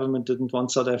the government didn't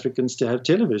want South Africans to have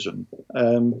television,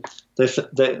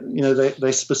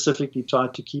 they specifically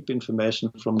tried to keep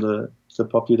information from the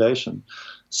population.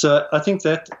 So I think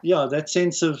that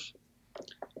sense of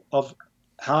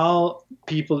how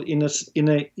people in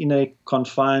a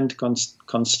confined,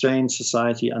 constrained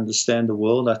society understand the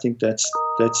world, I think that's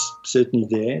certainly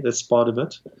there. That's part of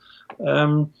it.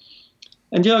 And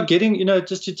getting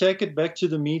just to take it back to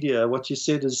the media, what you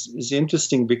said is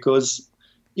interesting, because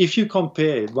if you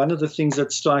compare, one of the things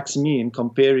that strikes me in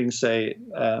comparing, say,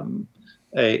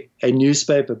 a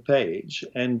newspaper page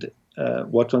and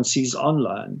what one sees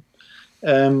online,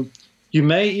 you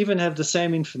may even have the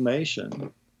same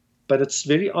information, but it's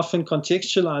very often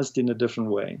contextualized in a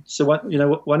different way. So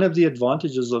one of the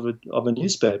advantages of a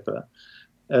newspaper,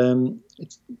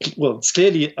 it's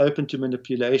clearly open to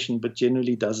manipulation, but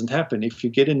generally doesn't happen. If you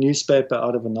get a newspaper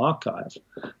out of an archive,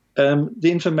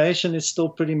 the information is still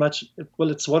pretty much,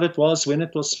 it's what it was when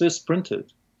it was first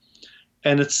printed,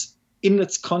 and it's in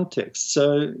its context.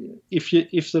 So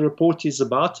if the report is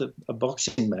about a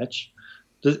boxing match,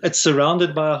 it's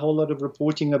surrounded by a whole lot of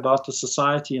reporting about the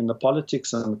society and the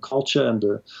politics and the culture and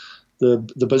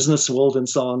the business world and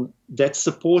so on that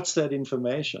supports that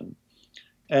information.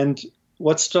 And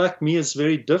what struck me as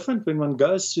very different when one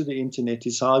goes to the internet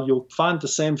is how you'll find the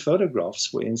same photographs,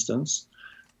 for instance,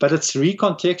 but it's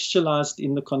recontextualized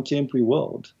in the contemporary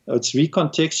world. It's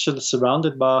recontextualized,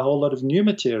 surrounded by a whole lot of new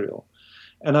material.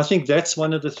 And I think that's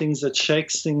one of the things that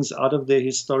shakes things out of their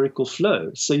historical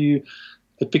flow. So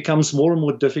it becomes more and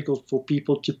more difficult for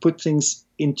people to put things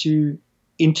into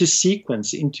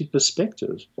sequence, into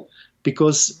perspective,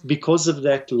 because of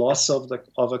that loss of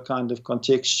a kind of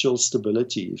contextual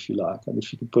stability, if you like, and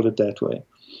if you can put it that way.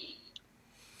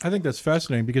 I think that's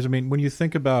fascinating because, when you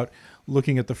think about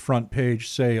looking at the front page,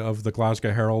 say, of the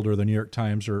Glasgow Herald or the New York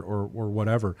Times or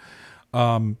whatever,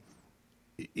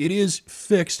 it is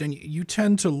fixed, and you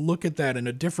tend to look at that in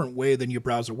a different way than you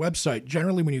browse a website.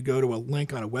 Generally, when you go to a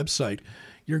link on a website,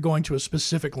 you're going to a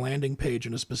specific landing page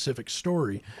and a specific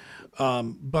story.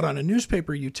 But on a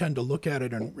newspaper, you tend to look at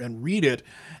it and read it,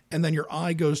 and then your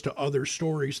eye goes to other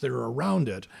stories that are around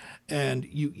it, and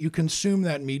you consume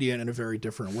that media in a very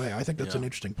different way. I think that's an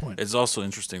interesting point. It's also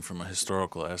interesting from a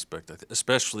historical aspect,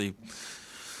 especially,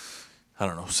 I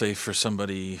don't know, say for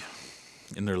somebody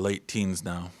in their late teens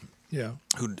now,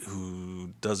 who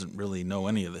doesn't really know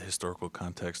any of the historical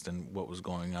context and what was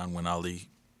going on when Ali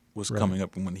was coming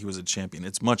up and when he was a champion.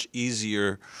 It's much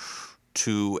easier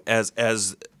to, as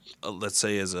let's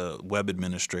say as a web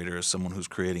administrator, as someone who's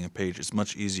creating a page, it's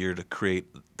much easier to create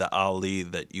the Ali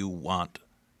that you want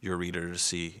your reader to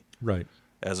see. Right.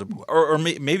 Or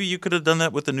maybe you could have done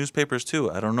that with the newspapers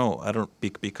too. I don't know.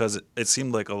 Because it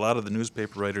seemed like a lot of the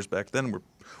newspaper writers back then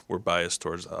were biased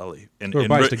towards Ali. Or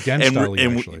biased against Ali,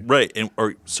 actually. Right.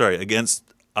 Against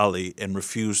Ali, and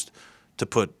refused to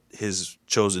put his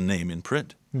chosen name in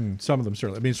print. Some of them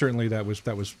certainly. Certainly that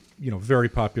was very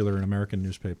popular in American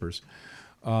newspapers.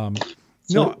 I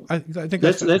think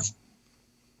that's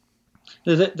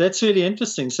really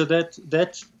interesting. So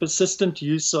that persistent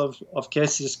use of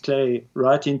Cassius Clay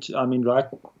right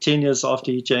 10 years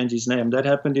after he changed his name, that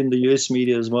happened in the U.S.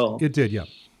 media as well. It did, yeah.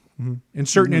 Mm-hmm.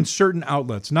 In certain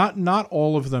outlets, not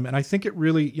all of them. And I think it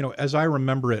really, as I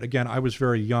remember it, again, I was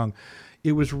very young.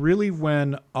 It was really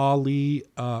when Ali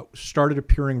started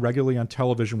appearing regularly on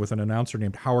television with an announcer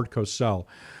named Howard Cosell.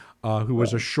 who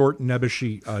was a short,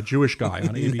 nebbishy Jewish guy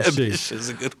on ABC. Nebbish is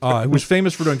a good word. Who was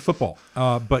famous for doing football.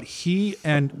 But he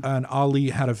and Ali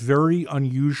had a very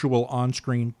unusual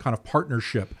on-screen kind of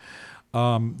partnership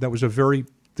that was a very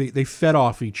they fed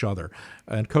off each other.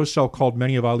 And Cosell called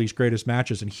many of Ali's greatest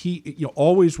matches, and he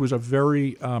always was a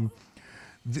very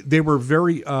they were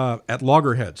very at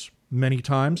loggerheads many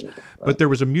times, but there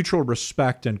was a mutual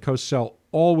respect, and Cosell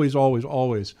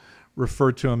always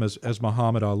referred to him as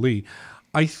Muhammad Ali.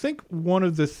 I think one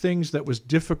of the things that was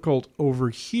difficult over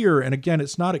here, and again,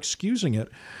 it's not excusing it,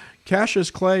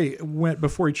 Cassius Clay,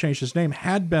 before he changed his name,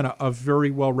 had been a very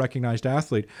well-recognized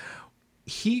athlete.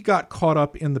 He got caught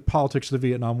up in the politics of the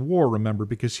Vietnam War, remember,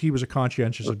 because he was a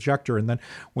conscientious objector. And then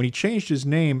when he changed his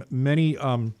name, many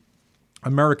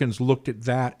Americans looked at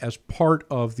that as part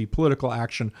of the political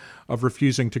action of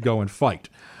refusing to go and fight.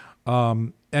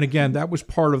 And again, that was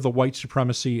part of the white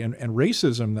supremacy and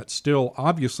racism that still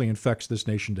obviously infects this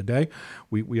nation today.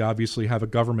 We obviously have a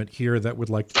government here that would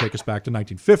like to take us back to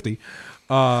 1950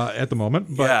 at the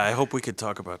moment. But, yeah, I hope we could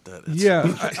talk about that.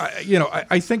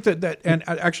 I think that, and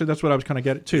actually that's what I was kind of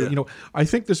getting to. Yeah. I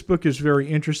think this book is very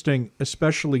interesting,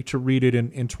 especially to read it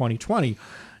in 2020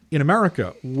 in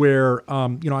America, where,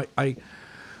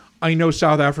 I know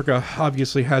South Africa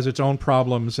obviously has its own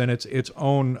problems and its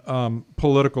own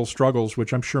political struggles,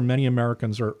 which I'm sure many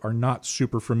Americans are not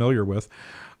super familiar with.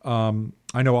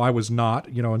 I know I was not,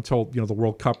 until the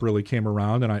World Cup really came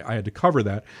around, and I had to cover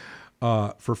that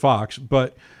for Fox.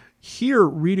 But here,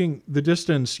 reading The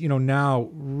Distance, now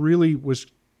really was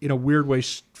in a weird way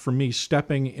for me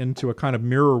stepping into a kind of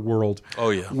mirror world.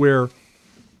 Oh yeah, where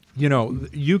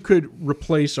you could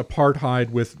replace apartheid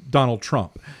with Donald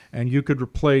Trump, and you could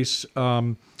replace,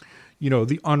 the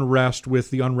unrest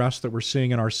with the unrest that we're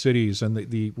seeing in our cities and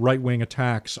the right-wing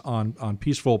attacks on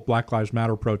peaceful Black Lives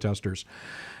Matter protesters.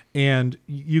 And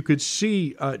you could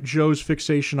see Joe's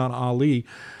fixation on Ali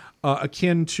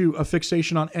akin to a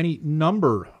fixation on any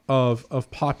number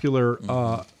of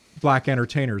popular Black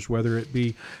entertainers, whether it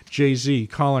be Jay-Z,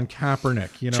 Colin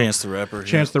Kaepernick, Chance the Rapper.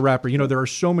 Chance the Rapper. There are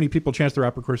so many people. Chance the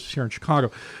Rapper, of course, is here in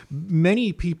Chicago.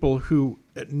 Many people who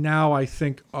now I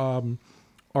think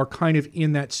are kind of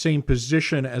in that same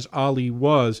position as Ali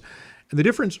was. And the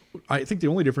difference, I think the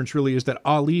only difference really is that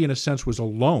Ali, in a sense, was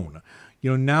alone.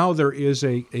 Now there is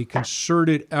a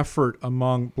concerted effort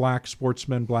among Black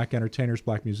sportsmen, Black entertainers,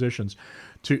 Black musicians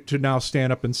to now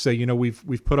stand up and say,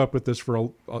 we've put up with this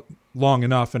for long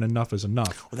enough, and enough is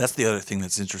enough. Well, that's the other thing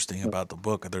that's interesting about the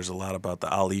book. There's a lot about the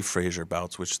Ali-Frazier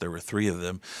bouts, which there were 3 of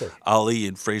them. Sure. Ali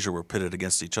and Frazier were pitted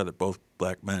against each other, both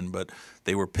Black men, but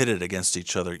they were pitted against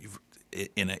each other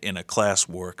in a class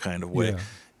war kind of way. Yeah.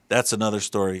 That's another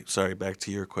story. Sorry, back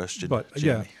to your question. But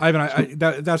Jamie. yeah, Ivan,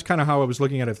 that's kind of how I was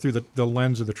looking at it through the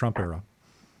lens of the Trump era.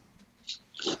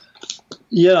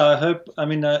 Yeah,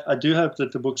 I do hope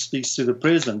that the book speaks to the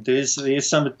present. There's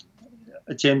some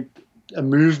a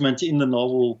movement in the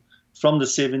novel from the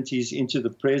 70s into the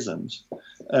present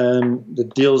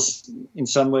that deals in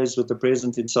some ways with the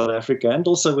present in South Africa and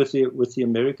also with the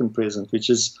American present, which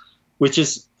is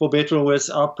for better or worse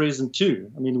our present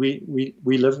too. I mean, we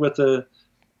live with the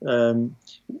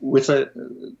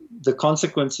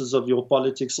consequences of your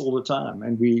politics all the time,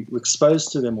 and we're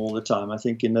exposed to them all the time. I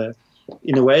think in a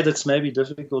way that's maybe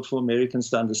difficult for Americans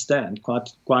to understand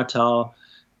quite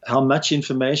how much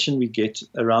information we get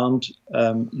around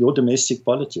your domestic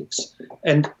politics,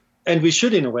 and we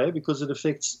should in a way because it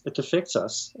affects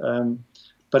us.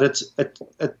 But it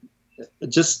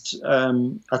just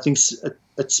I think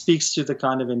it speaks to the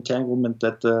kind of entanglement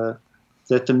that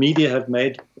the media have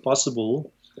made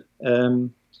possible.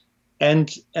 And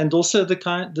also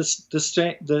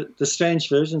the strange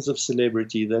versions of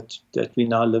celebrity that we're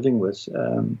now living with,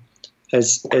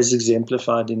 as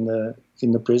exemplified in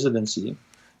the presidency.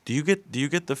 Do you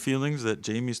get the feelings that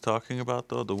Jamie's talking about,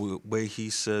 though? The way he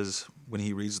says when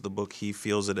he reads the book, he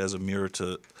feels it as a mirror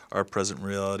to our present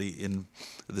reality in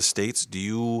the States. Do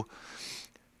you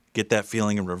get that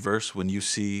feeling in reverse when you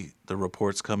see the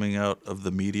reports coming out of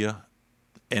the media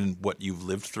and what you've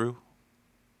lived through?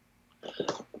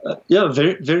 Yeah,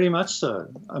 very, very much so.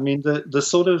 I mean, the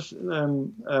sort of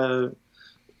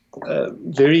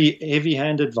very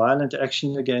heavy-handed, violent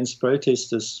action against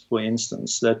protesters, for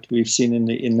instance, that we've seen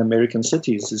in American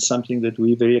cities is something that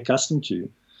we're very accustomed to.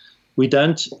 We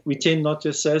tend not to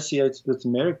associate with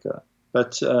America,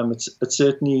 but it's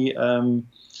certainly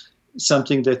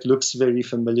something that looks very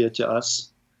familiar to us.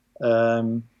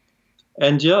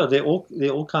 And yeah, there are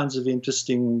all kinds of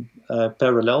interesting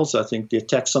parallels. I think the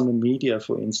attacks on the media,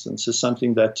 for instance, is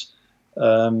something that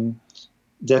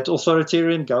that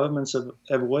authoritarian governments have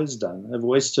always done. Have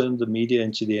always turned the media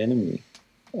into the enemy.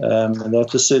 And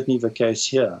that was certainly the case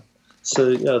here. So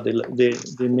yeah, there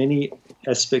are many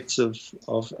aspects of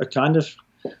a kind of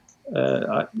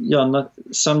not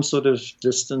some sort of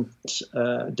distant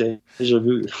deja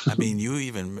vu. I mean, you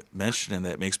even mentioning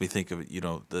that makes me think of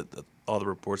all the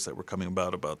reports that were coming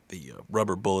about the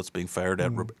rubber bullets being fired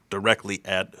at directly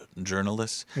at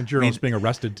journalists. And journalists being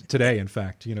arrested today, in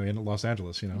fact, in Los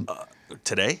Angeles,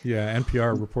 Today? Yeah,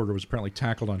 NPR reporter was apparently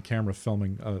tackled on camera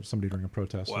filming somebody during a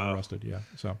protest and arrested. Yeah,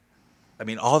 so. I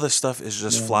mean, all this stuff is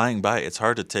just flying by. It's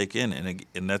hard to take in,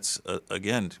 and that's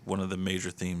again one of the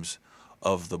major themes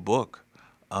of the book.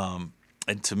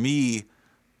 And to me,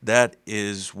 that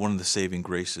is one of the saving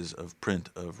graces of print,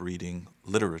 of reading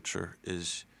literature,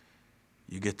 is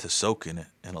you get to soak in it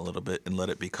a little bit and let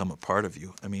it become a part of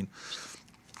you. I mean,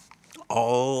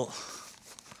 all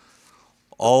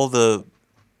the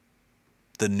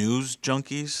news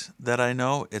junkies that I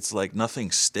know, it's like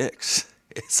nothing sticks.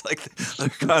 It's like they're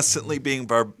constantly being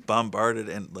bombarded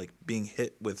and like being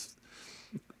hit with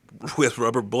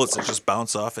rubber bullets that just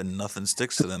bounce off and nothing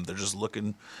sticks to them. They're just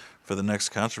looking for the next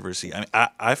controversy. I mean,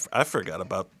 I forgot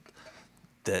about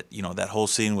that. That whole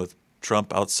scene with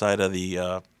Trump outside of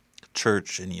the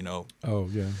church, and Oh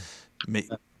yeah.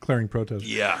 Clearing protest.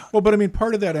 Yeah. Well, but I mean,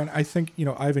 part of that, and I think,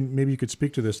 Ivan, maybe you could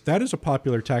speak to this. That is a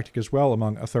popular tactic as well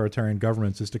among authoritarian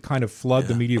governments, is to kind of flood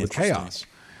the media with chaos.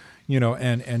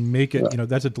 And make it,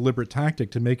 that's a deliberate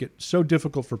tactic to make it so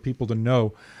difficult for people to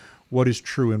know what is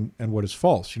true and what is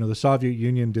false. The Soviet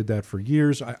Union did that for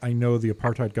years. I know the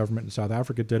apartheid government in South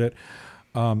Africa did it.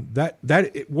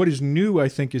 What is new, I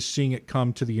think, is seeing it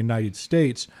come to the United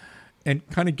States, and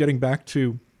kind of getting back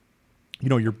to,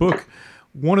 your book.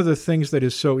 One of the things that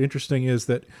is so interesting is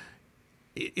that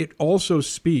it also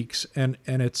speaks, and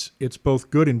it's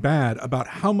both good and bad, about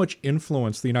how much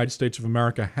influence the United States of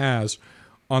America has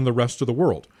on the rest of the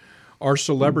world. Our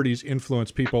celebrities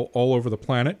influence people all over the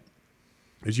planet.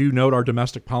 As you note, our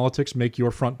domestic politics make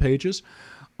your front pages.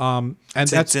 And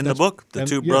that's in the book. The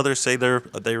two brothers say they're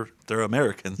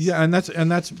Americans. Yeah, and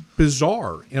that's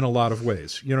bizarre in a lot of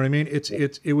ways. You know what I mean?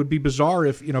 It would be bizarre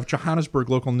if Johannesburg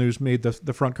local news made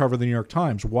the front cover of the New York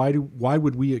Times. Why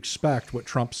would we expect what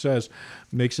Trump says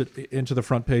makes it into the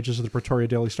front pages of the Pretoria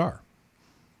Daily Star?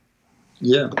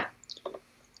 Yeah,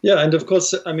 and of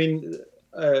course, I mean,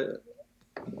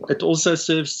 it also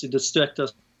serves to distract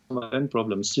us from our own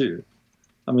problems too.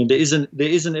 I mean, there's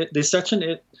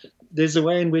a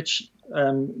way in which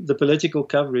the political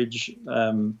coverage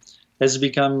has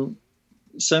become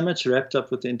so much wrapped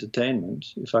up with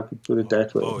entertainment, if I could put it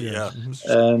that way. Oh yeah.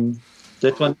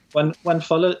 That one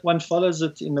follows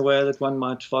it in the way that one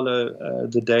might follow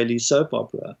the daily soap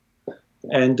opera,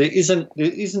 and there is an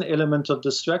element of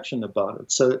distraction about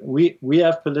it. So we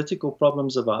have political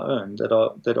problems of our own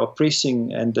that are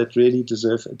pressing and that really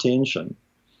deserve attention.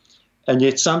 And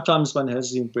yet sometimes one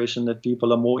has the impression that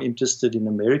people are more interested in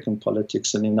American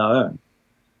politics than in our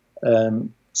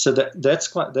own. So that's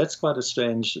quite a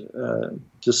strange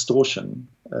distortion.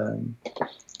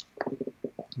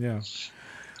 Yeah.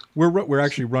 We're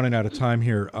actually running out of time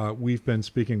here. We've been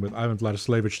speaking with Ivan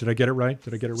Vladislavich. Did I get it right?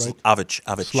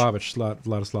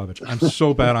 Vladislavich. I'm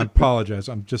so bad. I apologize.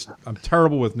 I'm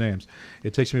terrible with names.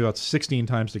 It takes me about 16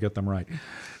 times to get them right.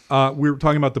 We were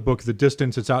talking about the book, The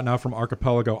Distance. It's out now from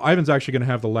Archipelago. Ivan's actually going to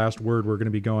have the last word. We're going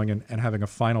to be going and having a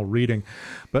final reading.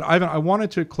 But Ivan, I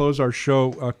wanted to close our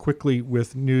show quickly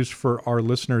with news for our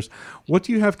listeners. What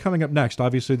do you have coming up next?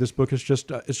 Obviously, this book is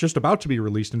just about to be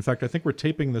released. In fact, I think we're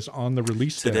taping this on the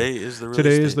release day. Today is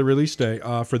the release day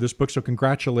for this book. So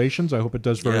congratulations. I hope it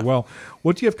does very well.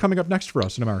 What do you have coming up next for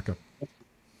us in America?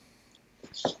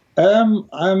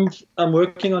 I'm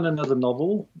working on another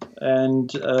novel, and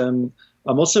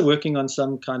I'm also working on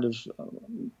some kind of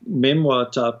memoir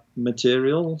type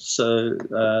material. So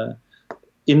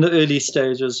in the early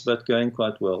stages, but going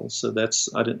quite well. So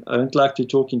I don't like to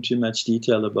talk in too much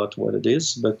detail about what it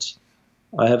is, but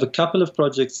I have a couple of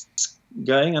projects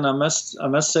going, and I must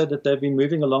say that they've been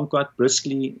moving along quite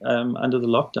briskly under the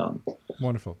lockdown.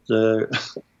 Wonderful.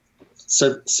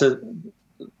 So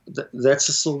that's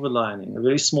a silver lining, a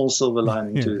very small silver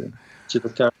lining to the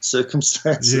current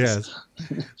circumstances. Yes.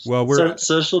 Well,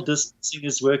 social distancing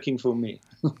is working for me.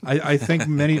 I think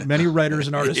many writers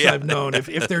and artists I've known,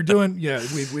 if they're doing,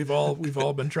 we've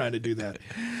all been trying to do that.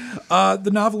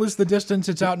 The novel is The Distance.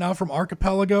 It's out now from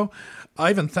Archipelago.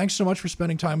 Ivan, thanks so much for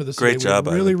spending time with us today. Great job,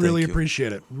 Ivan. Really Thank you.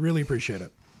 appreciate it. Really appreciate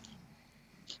it.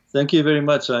 Thank you very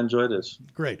much. I enjoyed it.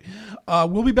 Great.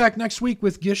 We'll be back next week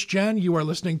with Gish Jen. You are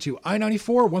listening to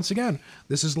I-94. Once again,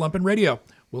 this is Lumpen Radio.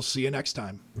 We'll see you next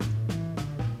time.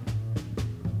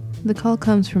 The call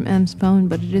comes from M's phone,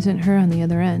 but it isn't her on the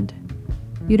other end.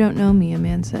 You don't know me, a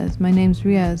man says. My name's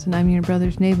Riaz, and I'm your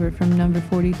brother's neighbor from number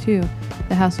 42,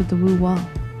 the house with the woo wall.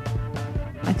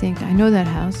 I think, I know that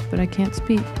house, but I can't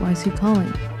speak. Why is he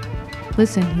calling?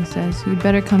 Listen, he says, you'd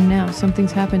better come now.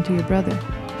 Something's happened to your brother.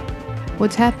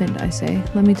 What's happened, I say.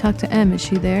 Let me talk to Em. Is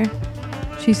she there?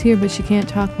 She's here, but she can't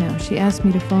talk now. She asked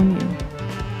me to phone you.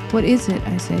 What is it,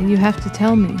 I say. You have to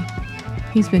tell me.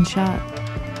 He's been shot.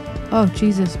 Oh,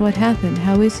 Jesus, what happened?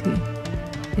 How is he?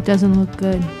 It doesn't look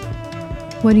good.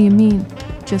 What do you mean?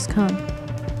 Just come.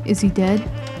 Is he dead?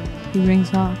 He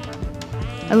rings off.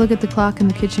 I look at the clock in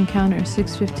the kitchen counter,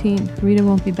 6:15. Rita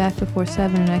won't be back before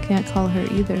 7, and I can't call her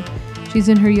either. She's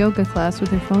in her yoga class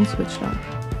with her phone switched off.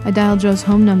 I dial Joe's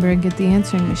home number and get the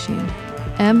answering machine.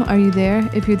 Em, are you there?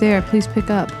 If you're there, please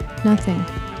pick up. Nothing.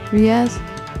 Riaz?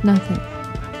 Nothing.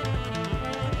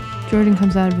 Jordan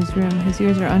comes out of his room. His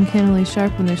ears are uncannily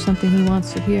sharp when there's something he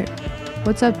wants to hear.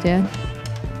 What's up, Dad?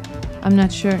 I'm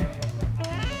not sure.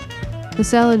 The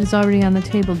salad is already on the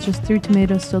table, just 3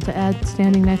 tomatoes still to add,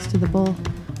 standing next to the bowl.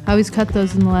 I always cut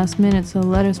those in the last minute so the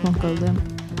lettuce won't go limp.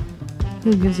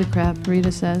 Who gives a crap,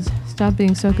 Rita says. Stop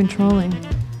being so controlling.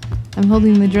 I'm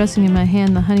holding the dressing in my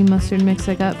hand, the honey mustard mix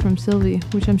I got from Sylvie,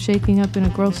 which I'm shaking up in a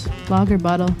gross lager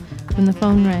bottle when the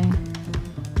phone rang.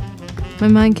 My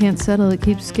mind can't settle, it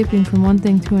keeps skipping from one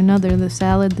thing to another, the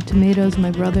salad, the tomatoes, my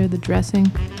brother, the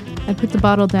dressing. I put the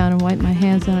bottle down and wipe my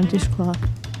hands on a dishcloth.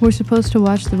 We're supposed to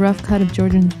watch the rough cut of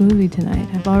Jordan's movie tonight.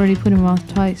 I've already put him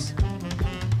off twice.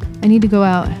 I need to go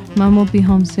out. Mom won't be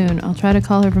home soon. I'll try to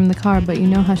call her from the car, but you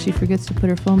know how she forgets to put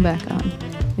her phone back on.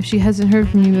 If she hasn't heard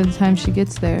from you by the time she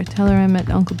gets there, tell her I'm at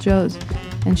Uncle Joe's,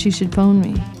 and she should phone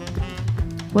me.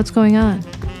 What's going on?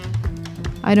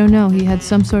 I don't know. He had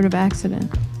some sort of accident.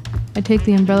 I take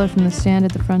the umbrella from the stand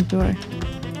at the front door.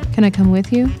 Can I come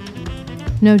with you?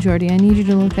 No, Jordy, I need you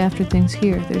to look after things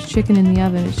here. There's chicken in the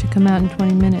oven. It should come out in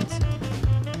 20 minutes.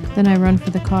 Then I run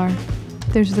for the car.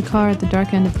 There's the car at the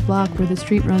dark end of the block where the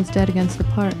street runs dead against the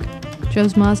park.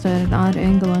 Joe's Mazda at an odd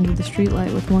angle under the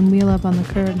streetlight with one wheel up on the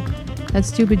curb. That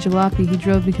stupid jalopy he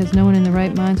drove because no one in their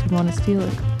right minds would want to steal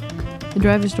it. The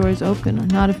driver's door is open. A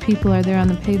knot of people are there on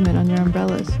the pavement under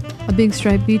umbrellas. A big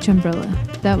striped beach umbrella.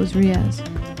 That was Riaz.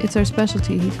 It's our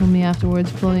specialty, he told me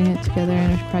afterwards, pulling it together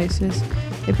in a crisis.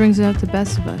 It brings out the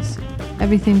best of us.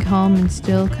 Everything calm and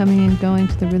still, coming and going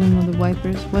to the rhythm of the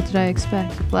wipers. What did I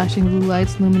expect? Flashing blue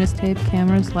lights, luminous tape,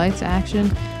 cameras, lights,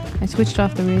 action. I switched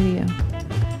off the radio.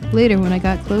 Later, when I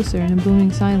got closer, in a booming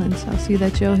silence, I'll see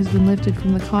that Joe has been lifted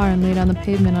from the car and laid on the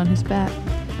pavement on his back.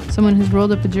 Someone has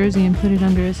rolled up a jersey and put it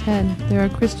under his head. There are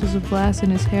crystals of glass in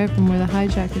his hair from where the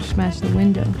hijacker smashed the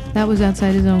window. That was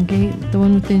outside his own gate, the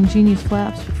one with the ingenious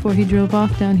flaps, before he drove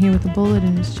off down here with a bullet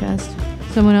in his chest.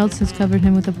 Someone else has covered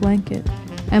him with a blanket.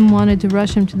 Em wanted to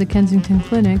rush him to the Kensington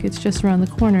Clinic. It's just around the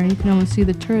corner. You can almost see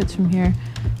the turrets from here.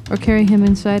 Or carry him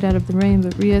inside out of the rain,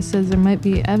 but Riaz says there might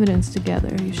be evidence to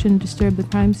gather. You shouldn't disturb the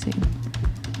crime scene.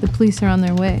 The police are on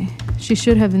their way. She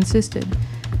should have insisted.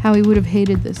 How he would have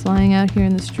hated this, lying out here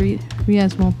in the street.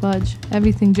 Riaz won't budge.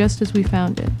 Everything just as we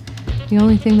found it. The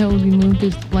only thing that will be moved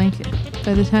is the blanket.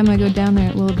 By the time I go down there,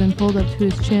 it will have been pulled up to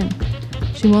his chin.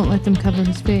 She won't let them cover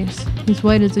his face. He's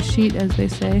white as a sheet, as they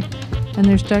say, and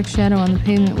there's dark shadow on the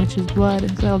pavement, which is blood,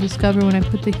 as I'll discover when I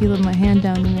put the heel of my hand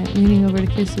down in it, leaning over to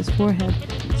kiss his forehead,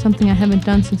 something I haven't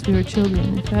done since we were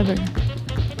children, if ever.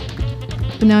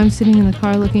 But now I'm sitting in the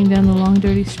car looking down the long,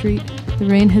 dirty street. The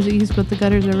rain has eased, but the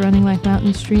gutters are running like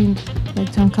mountain streams,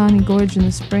 like Tonkani Gorge in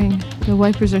the spring. The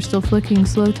wipers are still flicking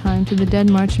slow time to the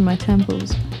dead march in my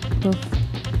temples. Doof,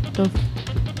 doof,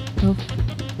 doof.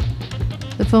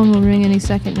 The phone will ring any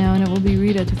second now, and it will be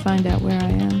Rita to find out where I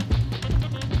am.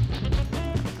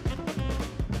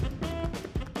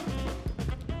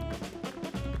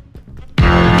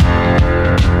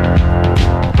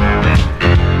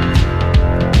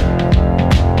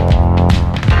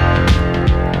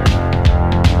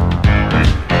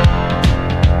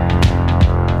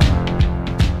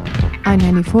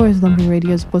 I-94 is Lumpen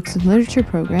Radio's Books and Literature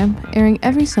program, airing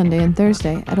every Sunday and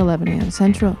Thursday at 11 a.m.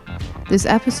 Central. This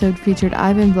episode featured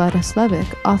Ivan Vladislavik,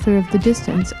 author of The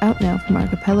Distance, out now from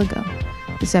Archipelago.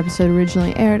 This episode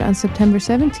originally aired on September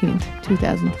 17,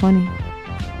 2020.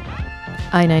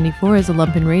 I-94 is a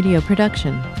Lumpen Radio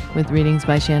production, with readings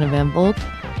by Shanna Van Volt,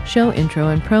 show intro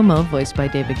and promo voiced by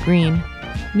David Green,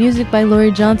 music by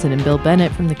Laurie Johnson and Bill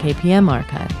Bennett from the KPM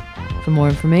archive. For more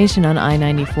information on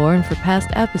I-94 and for past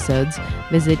episodes,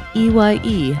 visit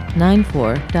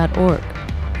EYE94.org.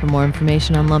 For more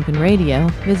information on Lumpen Radio,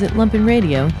 visit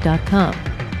lumpenradio.com.